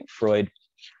broadly. I think Freud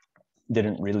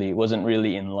wasn't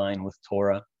really in line with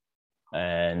Torah,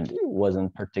 and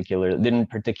didn't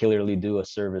particularly do a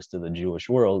service to the Jewish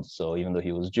world. So even though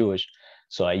he was Jewish,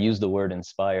 so I use the word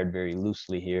inspired very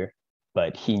loosely here,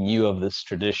 but he knew of this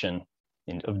tradition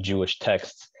of Jewish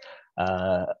texts,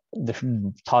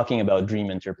 talking about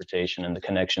dream interpretation and the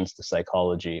connections to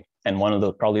psychology. And one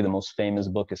of probably the most famous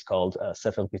book is called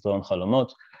Sefer Pitron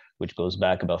Chalomot, which goes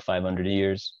back about 500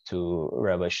 years to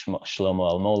Rabbi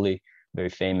Shlomo Almoli, very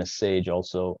famous sage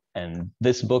also. And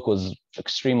this book was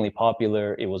extremely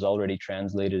popular. It was already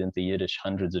translated into Yiddish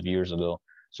hundreds of years ago.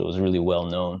 So it was really well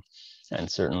known.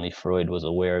 And certainly Freud was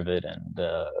aware of it and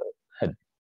had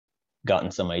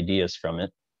gotten some ideas from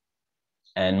it.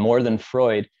 And more than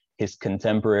Freud, his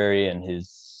contemporary and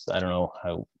his, I don't know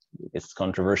how it's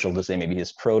controversial to say, maybe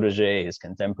his protege, his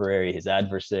contemporary, his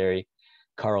adversary,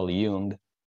 Carl Jung,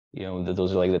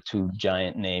 those are like the two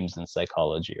giant names in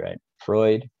psychology, right?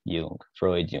 Freud, Jung.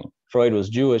 Freud was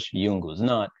Jewish, Jung was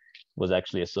not, was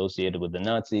actually associated with the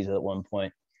Nazis at one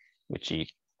point, which he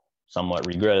somewhat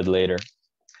regretted later.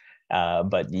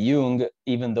 But Jung,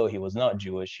 even though he was not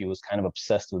Jewish, he was kind of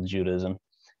obsessed with Judaism,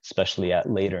 especially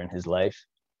later in his life.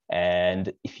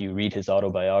 And if you read his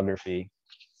autobiography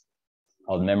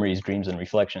called Memories, Dreams, and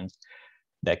Reflections,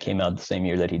 that came out the same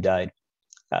year that he died.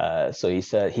 So he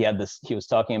said he was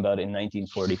talking about in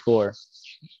 1944,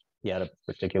 he had a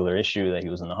particular issue that he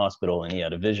was in the hospital and he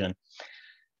had a vision.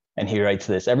 And he writes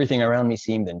this: everything around me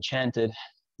seemed enchanted.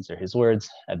 These are his words.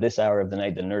 At this hour of the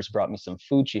night, the nurse brought me some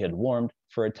food she had warmed.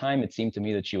 For a time, it seemed to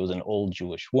me that she was an old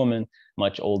Jewish woman,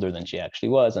 much older than she actually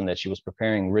was, and that she was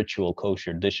preparing ritual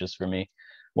kosher dishes for me.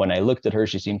 When I looked at her,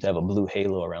 she seemed to have a blue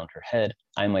halo around her head.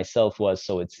 I myself was,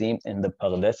 so it seemed, in the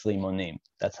Pardes Limonim.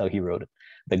 That's how he wrote it.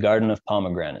 The garden of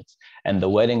pomegranates. And the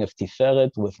wedding of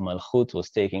Tiferet with Malchut was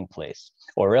taking place.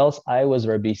 Or else I was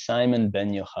Rabbi Simon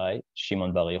ben Yochai,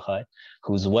 Shimon bar Yochai,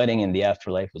 whose wedding in the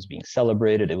afterlife was being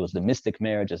celebrated. It was the mystic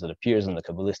marriage as it appears in the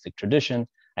Kabbalistic tradition.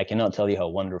 I cannot tell you how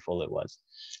wonderful it was.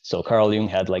 So Carl Jung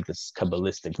had like this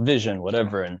Kabbalistic vision,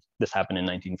 whatever, and this happened in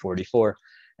 1944.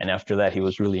 And after that, he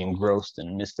was really engrossed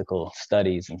in mystical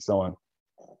studies and so on.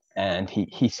 And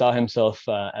he saw himself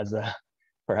as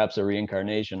perhaps a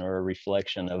reincarnation or a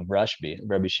reflection of Rashbi,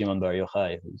 Rabbi Shimon bar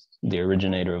Yochai, who's the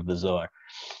originator of the Zohar.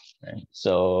 Right?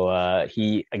 So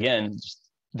the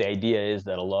idea is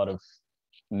that a lot of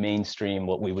mainstream,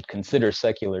 what we would consider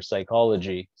secular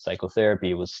psychology,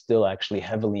 psychotherapy, was still actually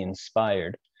heavily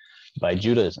inspired by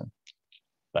Judaism,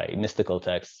 by mystical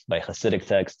texts, by Hasidic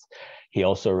texts. He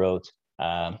also wrote,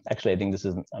 actually, I think this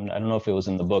is, I don't know if it was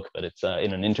in the book, but it's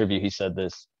in an interview, he said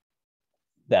this,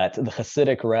 that the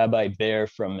Hasidic rabbi Ber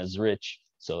from Mezrich,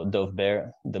 so Dov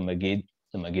Ber, the Magid,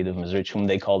 the Maggid of Mezrich, whom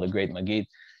they call the Great Maggid,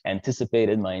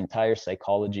 anticipated my entire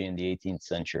psychology in the 18th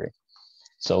century.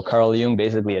 So Carl Jung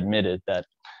basically admitted that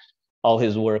all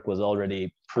his work was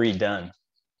already pre-done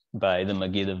by the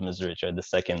Maggid of Mezrich, or the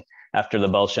second, after the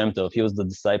Baal Shem Tov. He was the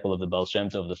disciple of the Baal Shem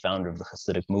Tov, the founder of the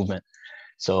Hasidic movement.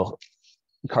 So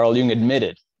Carl Jung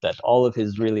admitted that all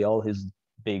his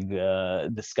big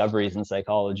discoveries in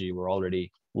psychology were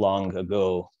already long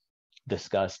ago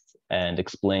discussed and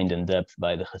explained in depth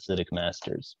by the Hasidic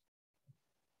masters.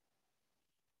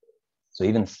 So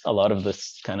even a lot of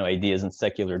this kind of ideas in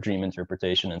secular dream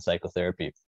interpretation and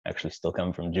psychotherapy actually still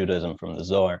come from Judaism, from the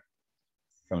Zohar,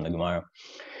 from the Gemara.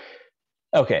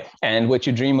 Okay, and what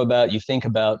you dream about, you think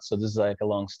about, so this is like a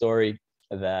long story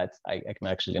that I'm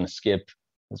actually going to skip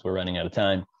as we're running out of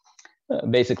time.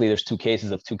 Basically, there's two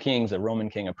cases of two kings, a Roman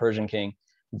king, a Persian king,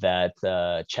 that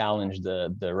challenged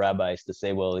the rabbis to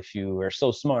say, well, if you are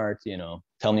so smart,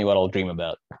 tell me what I'll dream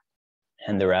about.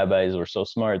 And the rabbis were so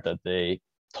smart that they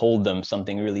told them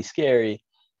something really scary.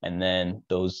 And then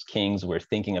those kings were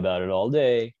thinking about it all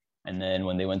day. And then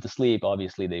when they went to sleep,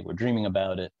 obviously they were dreaming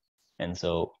about it. And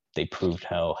so they proved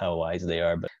how wise they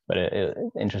are. But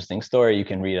an interesting story, you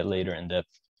can read it later in depth.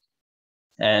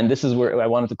 And this is where I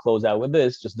wanted to close out with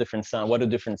this, just different signs. What do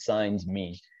different signs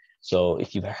mean? So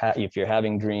if you're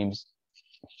having dreams,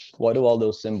 what do all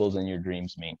those symbols in your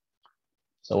dreams mean?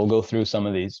 So we'll go through some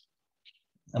of these.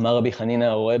 So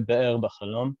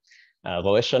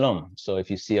if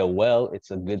you see a well,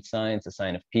 it's a good sign, it's a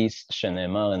sign of peace,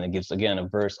 and it gives again a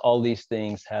verse. All these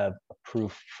things have a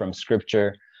proof from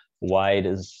scripture. Why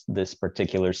does this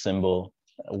particular symbol,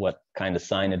 what kind of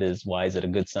sign it is, why is it a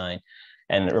good sign?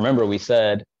 And remember, we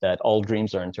said that all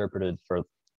dreams are interpreted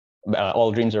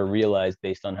all dreams are realized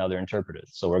based on how they're interpreted.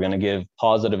 So we're going to give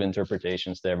positive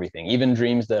interpretations to everything, even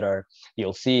dreams that are,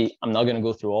 you'll see, I'm not going to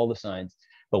go through all the signs,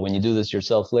 but when you do this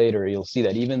yourself later, you'll see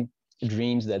that even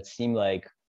dreams that seem like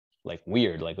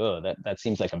weird, like, oh, that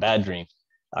seems like a bad dream,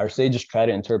 our sages try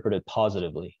to interpret it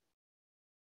positively.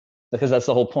 Because that's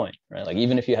the whole point, right? Like,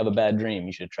 even if you have a bad dream,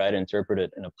 you should try to interpret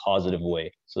it in a positive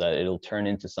way so that it'll turn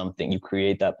into something, you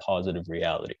create that positive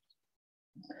reality.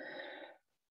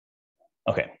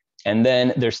 Okay, and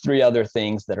then there's three other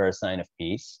things that are a sign of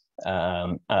peace.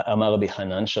 Amar Rabbi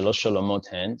Hanan, shalosh shalomot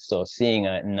hen. So seeing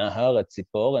a nahar, a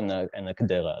tzipor, and a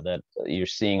kedera, that you're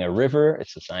seeing a river,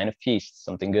 it's a sign of peace,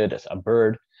 something good, a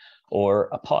bird, or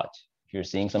a pot. If you're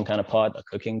seeing some kind of pot, a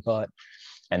cooking pot.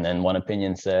 And then one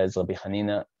opinion says, Rabbi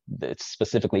Hanina, it's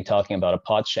specifically talking about a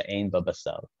pot she'ein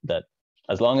babasar, that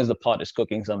as long as the pot is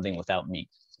cooking something without meat.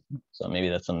 So maybe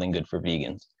that's something good for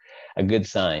vegans. A good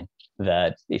sign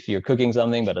that if you're cooking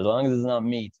something, but as long as it's not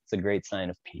meat, it's a great sign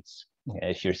of peace.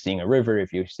 Okay? If you're seeing a river,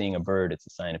 if you're seeing a bird, it's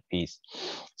a sign of peace.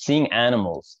 Seeing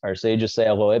animals, our sages say,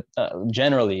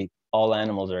 generally, all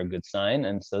animals are a good sign.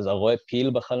 And says,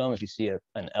 if you see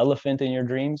an elephant in your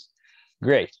dreams,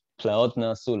 great.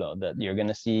 That you're going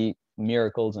to see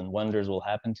miracles and wonders will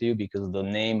happen to you, because the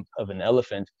name of an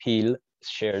elephant, pil,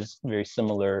 shares very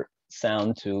similar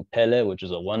sound to pele, which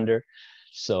is a wonder.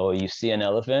 So you see an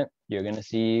elephant, you're going to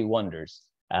see wonders.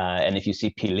 And if you see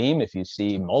pilim, if you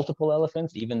see multiple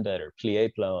elephants, even better.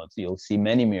 Plié plaot, you'll see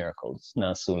many miracles.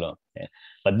 Nasulo. Okay.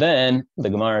 But then the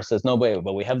Gemara says, no, wait,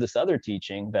 but we have this other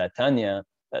teaching, that Tanya,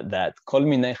 that kol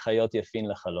minei chayot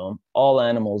yafin lechalom, all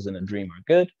animals in a dream are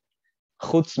good.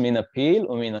 Chutz mina pil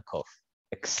umina kof,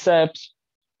 except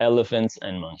elephants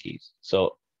and monkeys.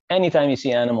 So anytime you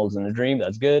see animals in a dream,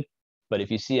 that's good. But if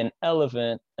you see an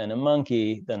elephant and a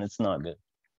monkey, then it's not good.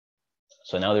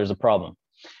 So now there's a problem.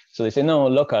 So they say, no,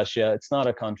 lokashya, it's not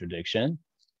a contradiction.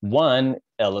 One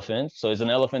elephant, so is an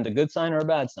elephant a good sign or a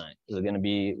bad sign? Is it going to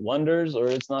be wonders or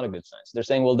it's not a good sign? So they're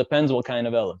saying, well, it depends what kind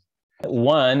of elephant.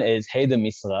 One is heide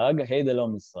misrag, heide lo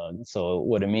misrag. So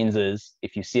what it means is,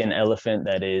 if you see an elephant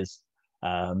that is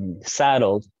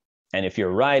saddled, and if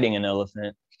you're riding an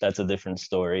elephant, that's a different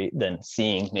story than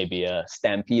seeing maybe a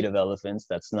stampede of elephants.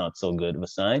 That's not so good of a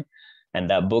sign. And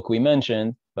that book we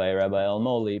mentioned by Rabbi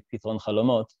Almoli, Pitron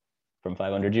Chalomot, from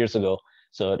 500 years ago,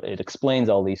 so it explains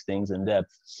all these things in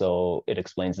depth. So it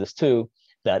explains this too,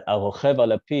 that arochev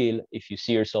al apil, if you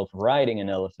see yourself riding an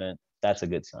elephant, that's a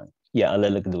good sign. Yeah,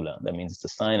 alel gdula. That means it's a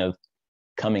sign of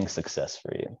coming success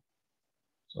for you.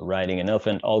 So riding an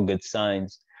elephant, all good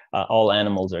signs. All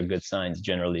animals are good signs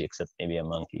generally, except maybe a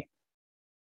monkey.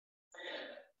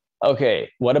 Okay,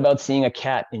 what about seeing a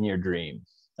cat in your dream?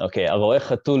 Okay, so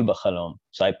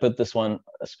I put this one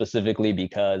specifically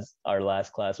because our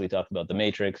last class we talked about the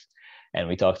Matrix, and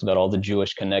we talked about all the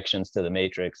Jewish connections to the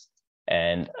Matrix,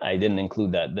 and I didn't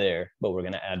include that there, but we're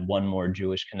going to add one more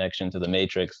Jewish connection to the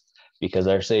Matrix. because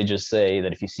our sages say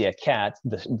that if you see a cat,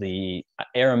 the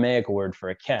Aramaic word for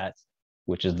a cat,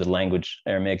 which is the language,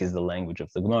 Aramaic is the language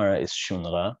of the Gemara, is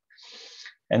shunra.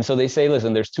 And so they say,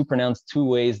 listen, there's two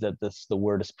ways that the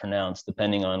word is pronounced,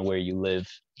 depending on where you live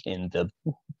in the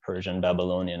Persian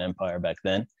Babylonian Empire back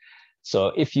then. So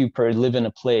if you live in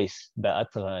a place,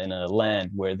 Ba'atra, in a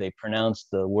land where they pronounce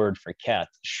the word for cat,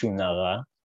 shunara,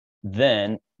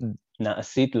 then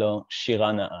na'asit lo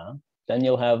shirana'a, then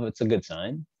you'll have, it's a good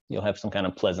sign. You'll have some kind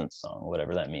of pleasant song,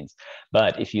 whatever that means.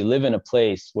 But if you live in a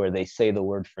place where they say the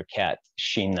word for cat,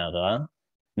 shinara,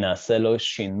 na'aselo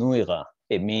shinuira,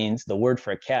 it means the word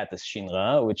for a cat is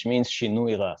shinra, which means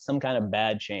shinuira, some kind of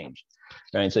bad change,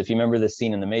 right? So if you remember the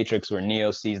scene in The Matrix where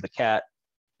Neo sees the cat,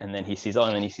 and then he sees,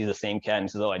 and then he sees the same cat and he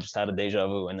says, I just had a deja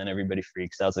vu. And then everybody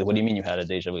freaks out. It's like, what do you mean you had a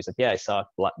deja vu? He's like, yeah, I saw,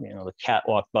 the cat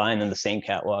walked by and then the same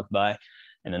cat walked by.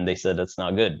 And then they said, that's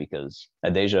not good because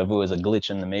a deja vu is a glitch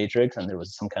in the Matrix and there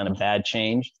was some kind of bad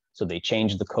change. So they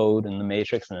changed the code in the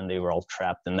Matrix and then they were all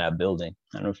trapped in that building.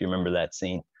 I don't know if you remember that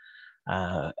scene.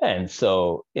 And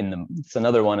so it's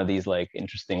another one of these like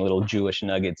interesting little Jewish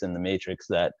nuggets in the Matrix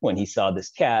that when he saw this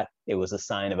cat, it was a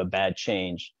sign of a bad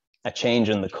change, a change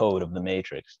in the code of the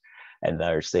Matrix. And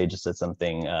our sages said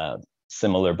something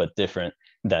similar but different,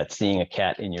 that seeing a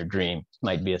cat in your dream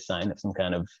might be a sign of some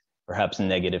kind of perhaps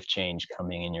negative change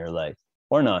coming in your life,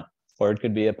 or not, or it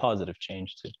could be a positive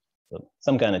change too. So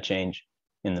some kind of change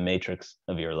in the matrix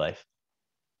of your life.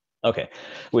 Okay,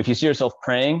 well, if you see yourself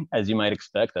praying, as you might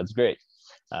expect, that's great.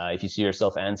 If you see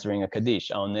yourself answering a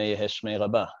Kaddish,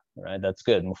 right, that's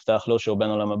good.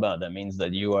 That means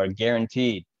that you are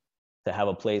guaranteed to have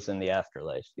a place in the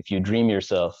afterlife. If you dream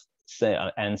yourself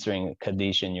answering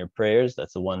Kaddish in your prayers,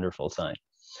 that's a wonderful sign.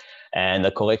 And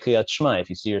the Koreh Kriyat Shema, if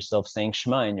you see yourself saying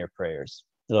Shema in your prayers,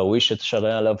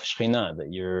 that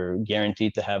you're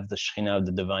guaranteed to have the Shekhinah of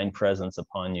the divine presence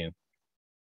upon you.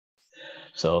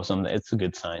 So it's a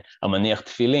good sign. Amaniach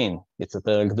tefillin, it's a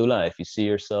terah gdula. If you see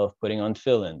yourself putting on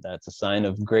tefillin, that's a sign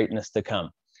of greatness to come.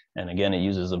 And again, it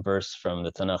uses a verse from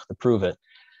the Tanakh to prove it.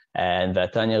 And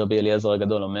Vatanya Rabbi Eliezer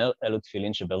Gadol Omer, Elu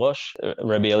tefillin sheberosh.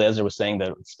 Rabbi Eliezer was saying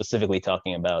that specifically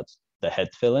talking about the head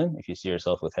tefillin, if you see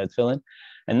yourself with head tefillin.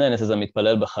 And then it says,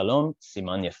 Amitpalel b'chalom,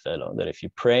 siman yefelo, that if you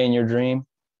pray in your dream,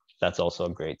 that's also a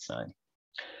great sign.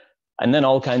 And then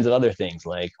all kinds of other things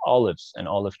like olives and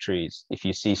olive trees. If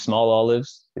you see small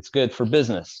olives, it's good for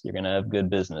business. You're going to have good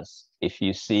business. If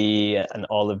you see an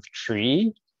olive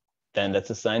tree, then that's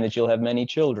a sign that you'll have many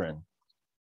children.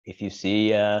 If you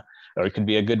see, or it could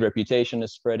be a good reputation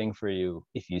is spreading for you.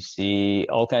 If you see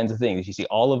all kinds of things, if you see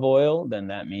olive oil, then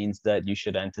that means that you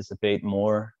should anticipate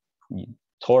more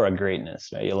Torah greatness,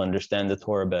 right? You'll understand the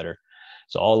Torah better.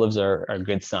 So olives are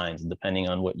good signs, depending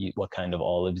on what kind of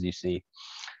olives you see.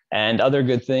 And other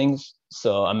good things.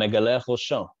 So amegalech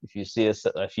rosho, if you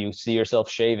see yourself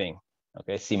shaving,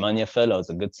 okay, siman yefelo is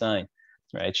a good sign,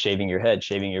 right? Shaving your head,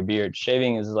 shaving your beard.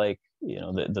 Shaving is like,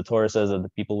 the Torah says that the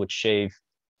people would shave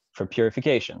for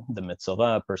purification. The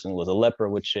Metzorah, a person who was a leper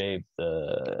would shave.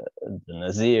 The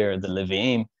Nazir, the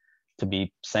Leviim, to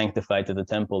be sanctified to the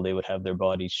temple, they would have their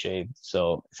bodies shaved.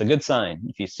 So it's a good sign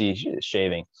if you see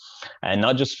shaving. And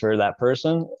not just for that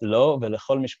person, lo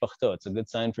velechol mishpachto, it's a good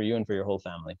sign for you and for your whole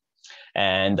family.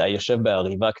 And ayoshev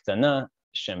be'ariva ktana,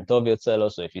 shem tov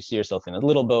yotzelo, so if you see yourself in a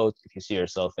little boat, if you see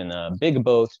yourself in a big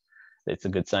boat, it's a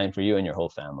good sign for you and your whole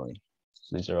family.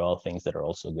 So these are all things that are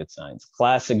also good signs.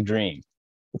 Classic dream.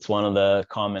 It's one of the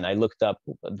common, I looked up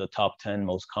the top 10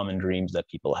 most common dreams that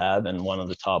people have. And one of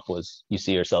the top was you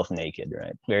see yourself naked,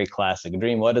 right? Very classic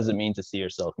dream. What does it mean to see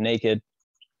yourself naked?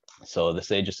 So the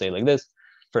sages say like this.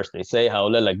 First, they say,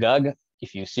 ha'oleh lagag,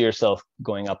 if you see yourself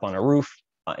going up on a roof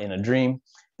in a dream,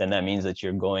 then that means that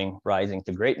you're rising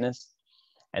to greatness.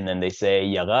 And then they say,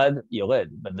 yarad, yored.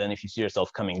 But then if you see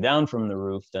yourself coming down from the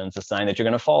roof, then it's a sign that you're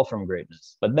going to fall from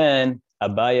greatness. But then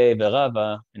Abaye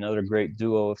Verava, another great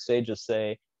duo of sages,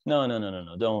 say, no,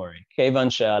 don't worry. Kevan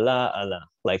she'ala, Allah.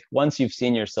 Like once you've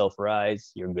seen yourself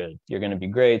rise, you're good. You're going to be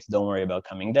great. Don't worry about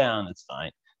coming down. It's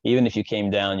fine. Even if you came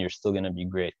down, you're still going to be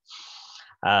great.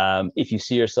 If you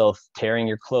see yourself tearing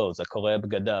your clothes, a koreb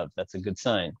gadav, that's a good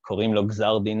sign. Korim lo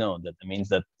gzar dino, that means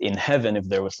that in heaven, if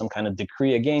there was some kind of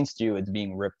decree against you, it's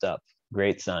being ripped up.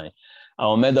 Great sign.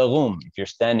 Aomed arum, if you're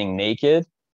standing naked,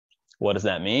 what does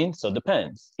that mean? So it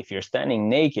depends. If you're standing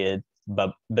naked,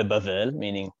 bebavel,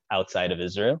 meaning outside of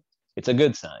Israel, it's a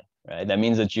good sign, right? That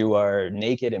means that you are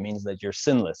naked. It means that you're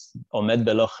sinless. Omed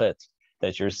belochet,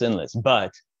 that you're sinless.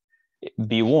 But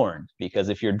be warned, because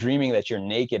if you're dreaming that you're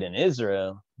naked in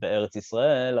Israel, be'eretz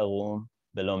Yisrael arum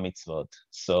belo mitzvot.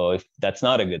 So if that's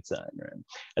not a good sign, right?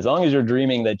 As long as you're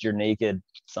dreaming that you're naked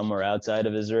somewhere outside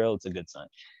of Israel, it's a good sign.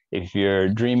 If you're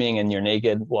dreaming and you're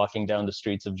naked walking down the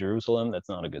streets of Jerusalem, that's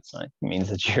not a good sign. It means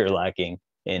that you're lacking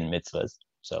in mitzvahs.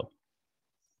 So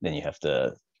then you have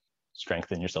to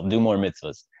strengthen yourself, do more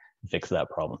mitzvahs, fix that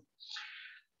problem.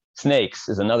 Snakes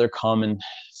is another common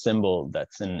symbol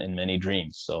that's in many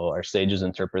dreams. So our sages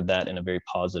interpret that in a very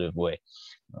positive way.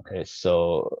 Okay,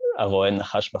 so it's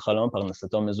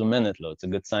a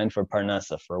good sign for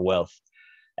parnasa, for wealth.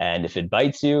 And if it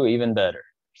bites you, even better.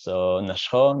 So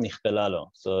nashcho nichtela.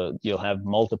 So you'll have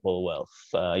multiple wealth.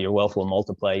 Your wealth will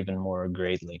multiply even more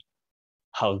greatly.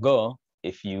 Hargo,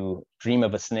 if you dream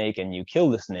of a snake and you kill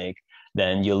the snake,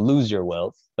 then you'll lose your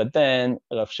wealth. But then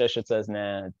Rav Sheshet says,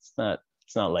 nah, it's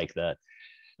not like that.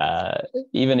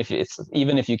 Even if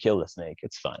you kill the snake,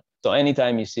 it's fine. So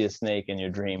anytime you see a snake in your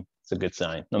dream, it's a good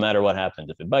sign. No matter what happens,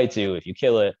 if it bites you, if you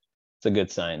kill it, it's a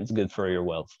good sign. It's good for your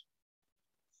wealth.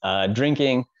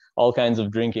 Drinking, all kinds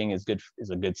of drinking is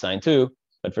a good sign too.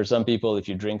 But for some people, if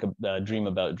you dream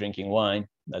about drinking wine,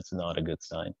 that's not a good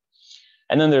sign.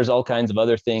 And then there's all kinds of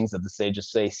other things that the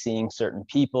sages say, seeing certain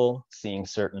people, seeing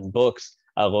certain books.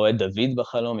 If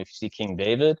you see King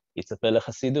David, it's a pele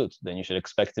chasidut, then you should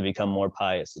expect to become more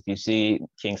pious. If you see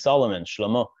King Solomon,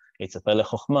 Shlomo, it's a pele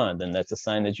chokhmah, then that's a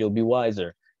sign that you'll be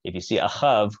wiser. If you see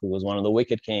Achav, who was one of the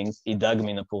wicked kings, idag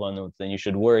mina puranut, then you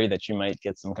should worry that you might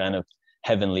get some kind of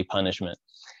heavenly punishment.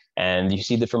 And you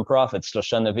see different prophets,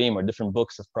 Shlosha Nevi'im, or different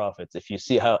books of prophets. If you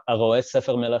see Aroes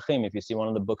Sefer Melachim, if you see one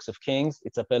of the books of kings,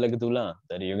 it's a pele gedula,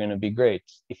 that you're going to be great.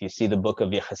 If you see the book of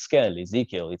Yecheskel,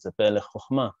 Ezekiel, it's a pele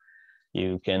chokhmah,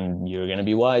 you're going to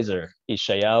be wiser.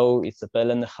 Ishayahu, it's a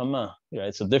pele nechama,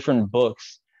 right? So different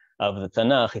books of the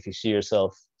Tanakh, if you see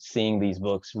yourself seeing these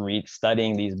books,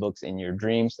 studying these books in your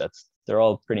dreams, they're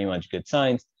all pretty much good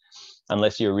signs.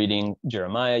 Unless you're reading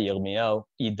Jeremiah, Yirmiyahu,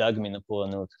 idag mina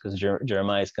puranut, because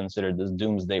Jeremiah is considered this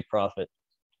doomsday prophet.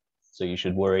 So you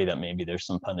should worry that maybe there's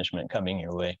some punishment coming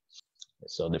your way.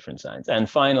 So different signs. And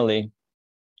finally,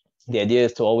 the idea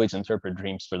is to always interpret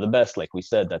dreams for the best. Like we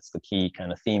said, that's the key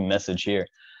kind of theme message here.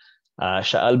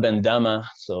 Sha'al ben Dama,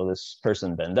 so this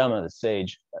person, Ben Dama, the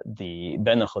sage, the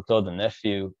Ben Achoto, the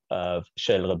nephew of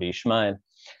Shel Rabbi Ishmael,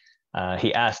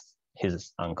 he asked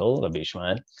his uncle, Rabbi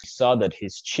Ishmael, he saw that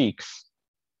his cheeks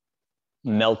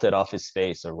melted off his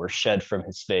face or were shed from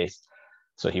his face.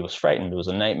 So he was frightened. It was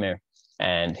a nightmare.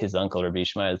 And his uncle, Rabbi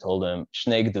Ishmael, told him,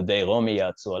 that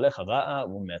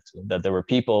there were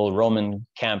people, Roman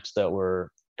camps that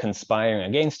were conspiring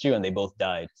against you, and they both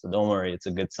died. So don't worry, it's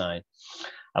a good sign.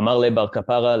 Amar le bar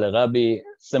kapara le Rabbi,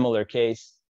 similar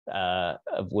case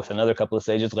with another couple of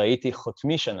sages, Ra'iti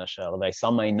chotmi shanashar, I saw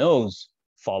my nose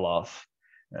fall off.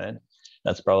 Right?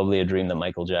 That's probably a dream that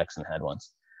Michael Jackson had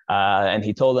once. And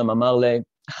he told them, Amar le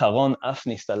charon af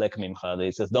nistalek mimcha.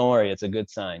 He says, don't worry, it's a good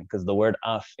sign, because the word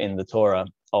af in the Torah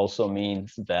also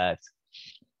means that,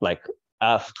 like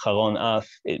af, charon af,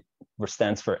 it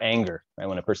stands for anger. Right?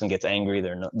 When a person gets angry,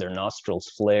 their nostrils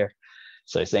flare.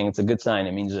 So he's saying it's a good sign.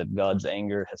 It means that God's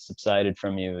anger has subsided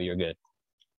from you. You're good.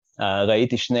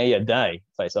 Ra'iti shnei yadai.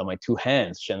 If I saw my two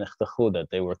hands, shenechtachu, that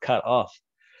they were cut off.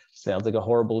 Sounds like a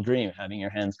horrible dream, having your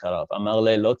hands cut off. Amar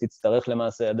le lo titzarech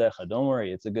lema'aseh yadecha. Don't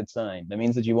worry, it's a good sign. That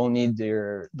means that you won't need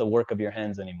the work of your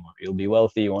hands anymore. You'll be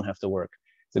wealthy, you won't have to work.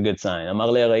 It's a good sign. Amar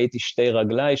le ra'iti shtei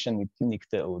raglai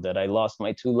shenikteu, that I lost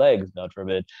my two legs, God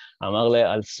forbid. Amar le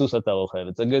al sus ata rochev.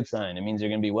 It's a good sign. It means you're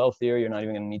going to be wealthier. You're not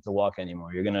even going to need to walk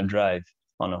anymore. You're going to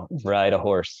ride a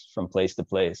horse from place to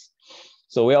place.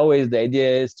 So the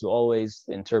idea is to always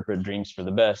interpret dreams for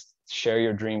the best. Share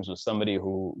your dreams with somebody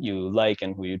who you like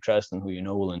and who you trust and who you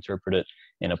know will interpret it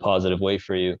in a positive way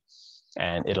for you.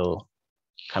 And it'll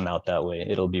come out that way.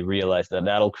 It'll be realized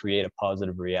that'll create a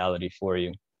positive reality for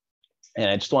you. And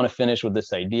I just want to finish with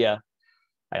this idea.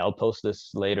 I'll post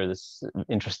this later, this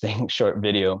interesting short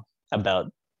video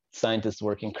about scientists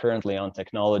working currently on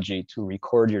technology to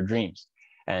record your dreams.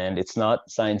 And it's not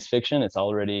science fiction, it's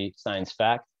already science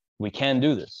fact. We can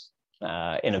do this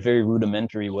in a very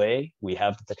rudimentary way. We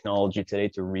have the technology today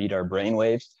to read our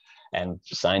brainwaves, and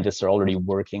scientists are already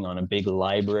working on a big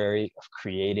library of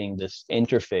creating this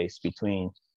interface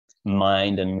between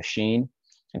mind and machine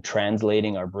and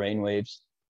translating our brainwaves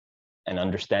and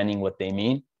understanding what they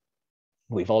mean.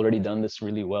 We've already done this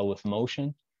really well with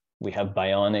motion. We have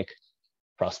bionic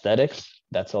prosthetics.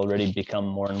 That's already become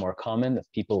more and more common, that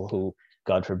people who,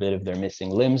 God forbid, if they're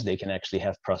missing limbs, they can actually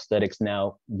have prosthetics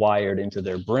now wired into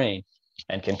their brain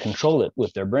and can control it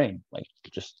with their brain,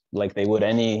 just like they would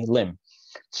any limb.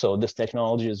 So this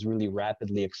technology is really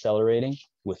rapidly accelerating.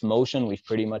 With motion, we've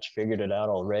pretty much figured it out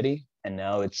already, and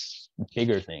now it's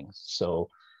bigger things. So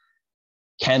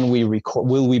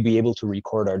will we be able to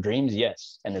record our dreams?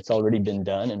 Yes, and it's already been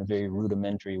done in very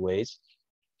rudimentary ways.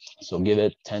 So give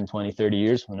it 10, 20, 30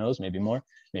 years, who knows, maybe more,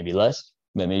 maybe less,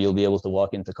 but maybe you'll be able to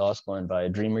walk into Costco and buy a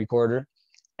dream recorder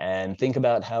and think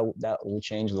about how that will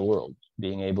change the world.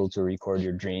 Being able to record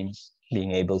your dreams,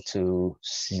 being able to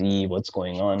see what's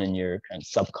going on in your kind of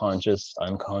subconscious,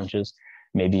 unconscious.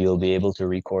 Maybe you'll be able to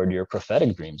record your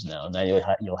prophetic dreams now. Now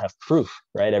you'll have proof,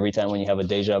 right? Every time when you have a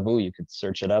deja vu, you could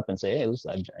search it up and say, hey,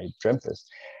 listen, I dreamt this.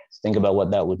 So think about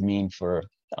what that would mean for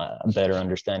better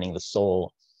understanding the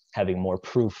soul, having more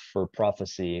proof for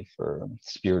prophecy, for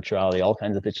spirituality, all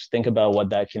kinds of things. Just think about what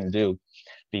that can do,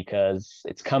 because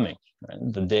it's coming.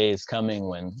 Right? The day is coming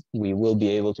when we will be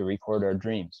able to record our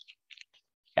dreams.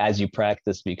 As you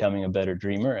practice becoming a better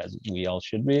dreamer, as we all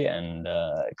should be, and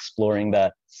exploring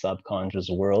that subconscious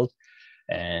world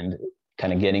and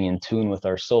kind of getting in tune with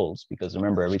our souls. Because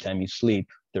remember, every time you sleep,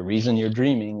 the reason you're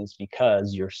dreaming is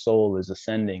because your soul is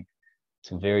ascending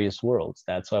to various worlds.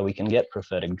 That's why we can get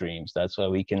prophetic dreams. That's why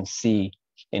we can see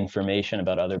information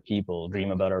about other people,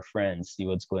 dream about our friends, see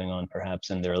what's going on perhaps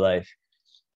in their life.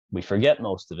 We forget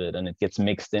most of it and it gets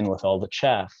mixed in with all the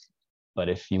chaff. But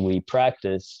if we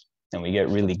practice and we get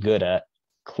really good at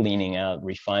cleaning out,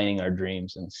 refining our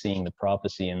dreams and seeing the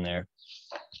prophecy in there,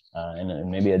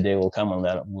 and maybe a day will come on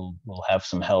that we'll have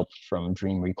some help from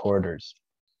dream recorders.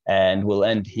 And we'll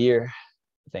end here.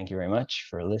 Thank you very much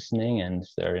for listening. And if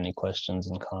there are any questions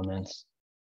and comments,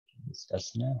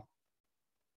 discuss now.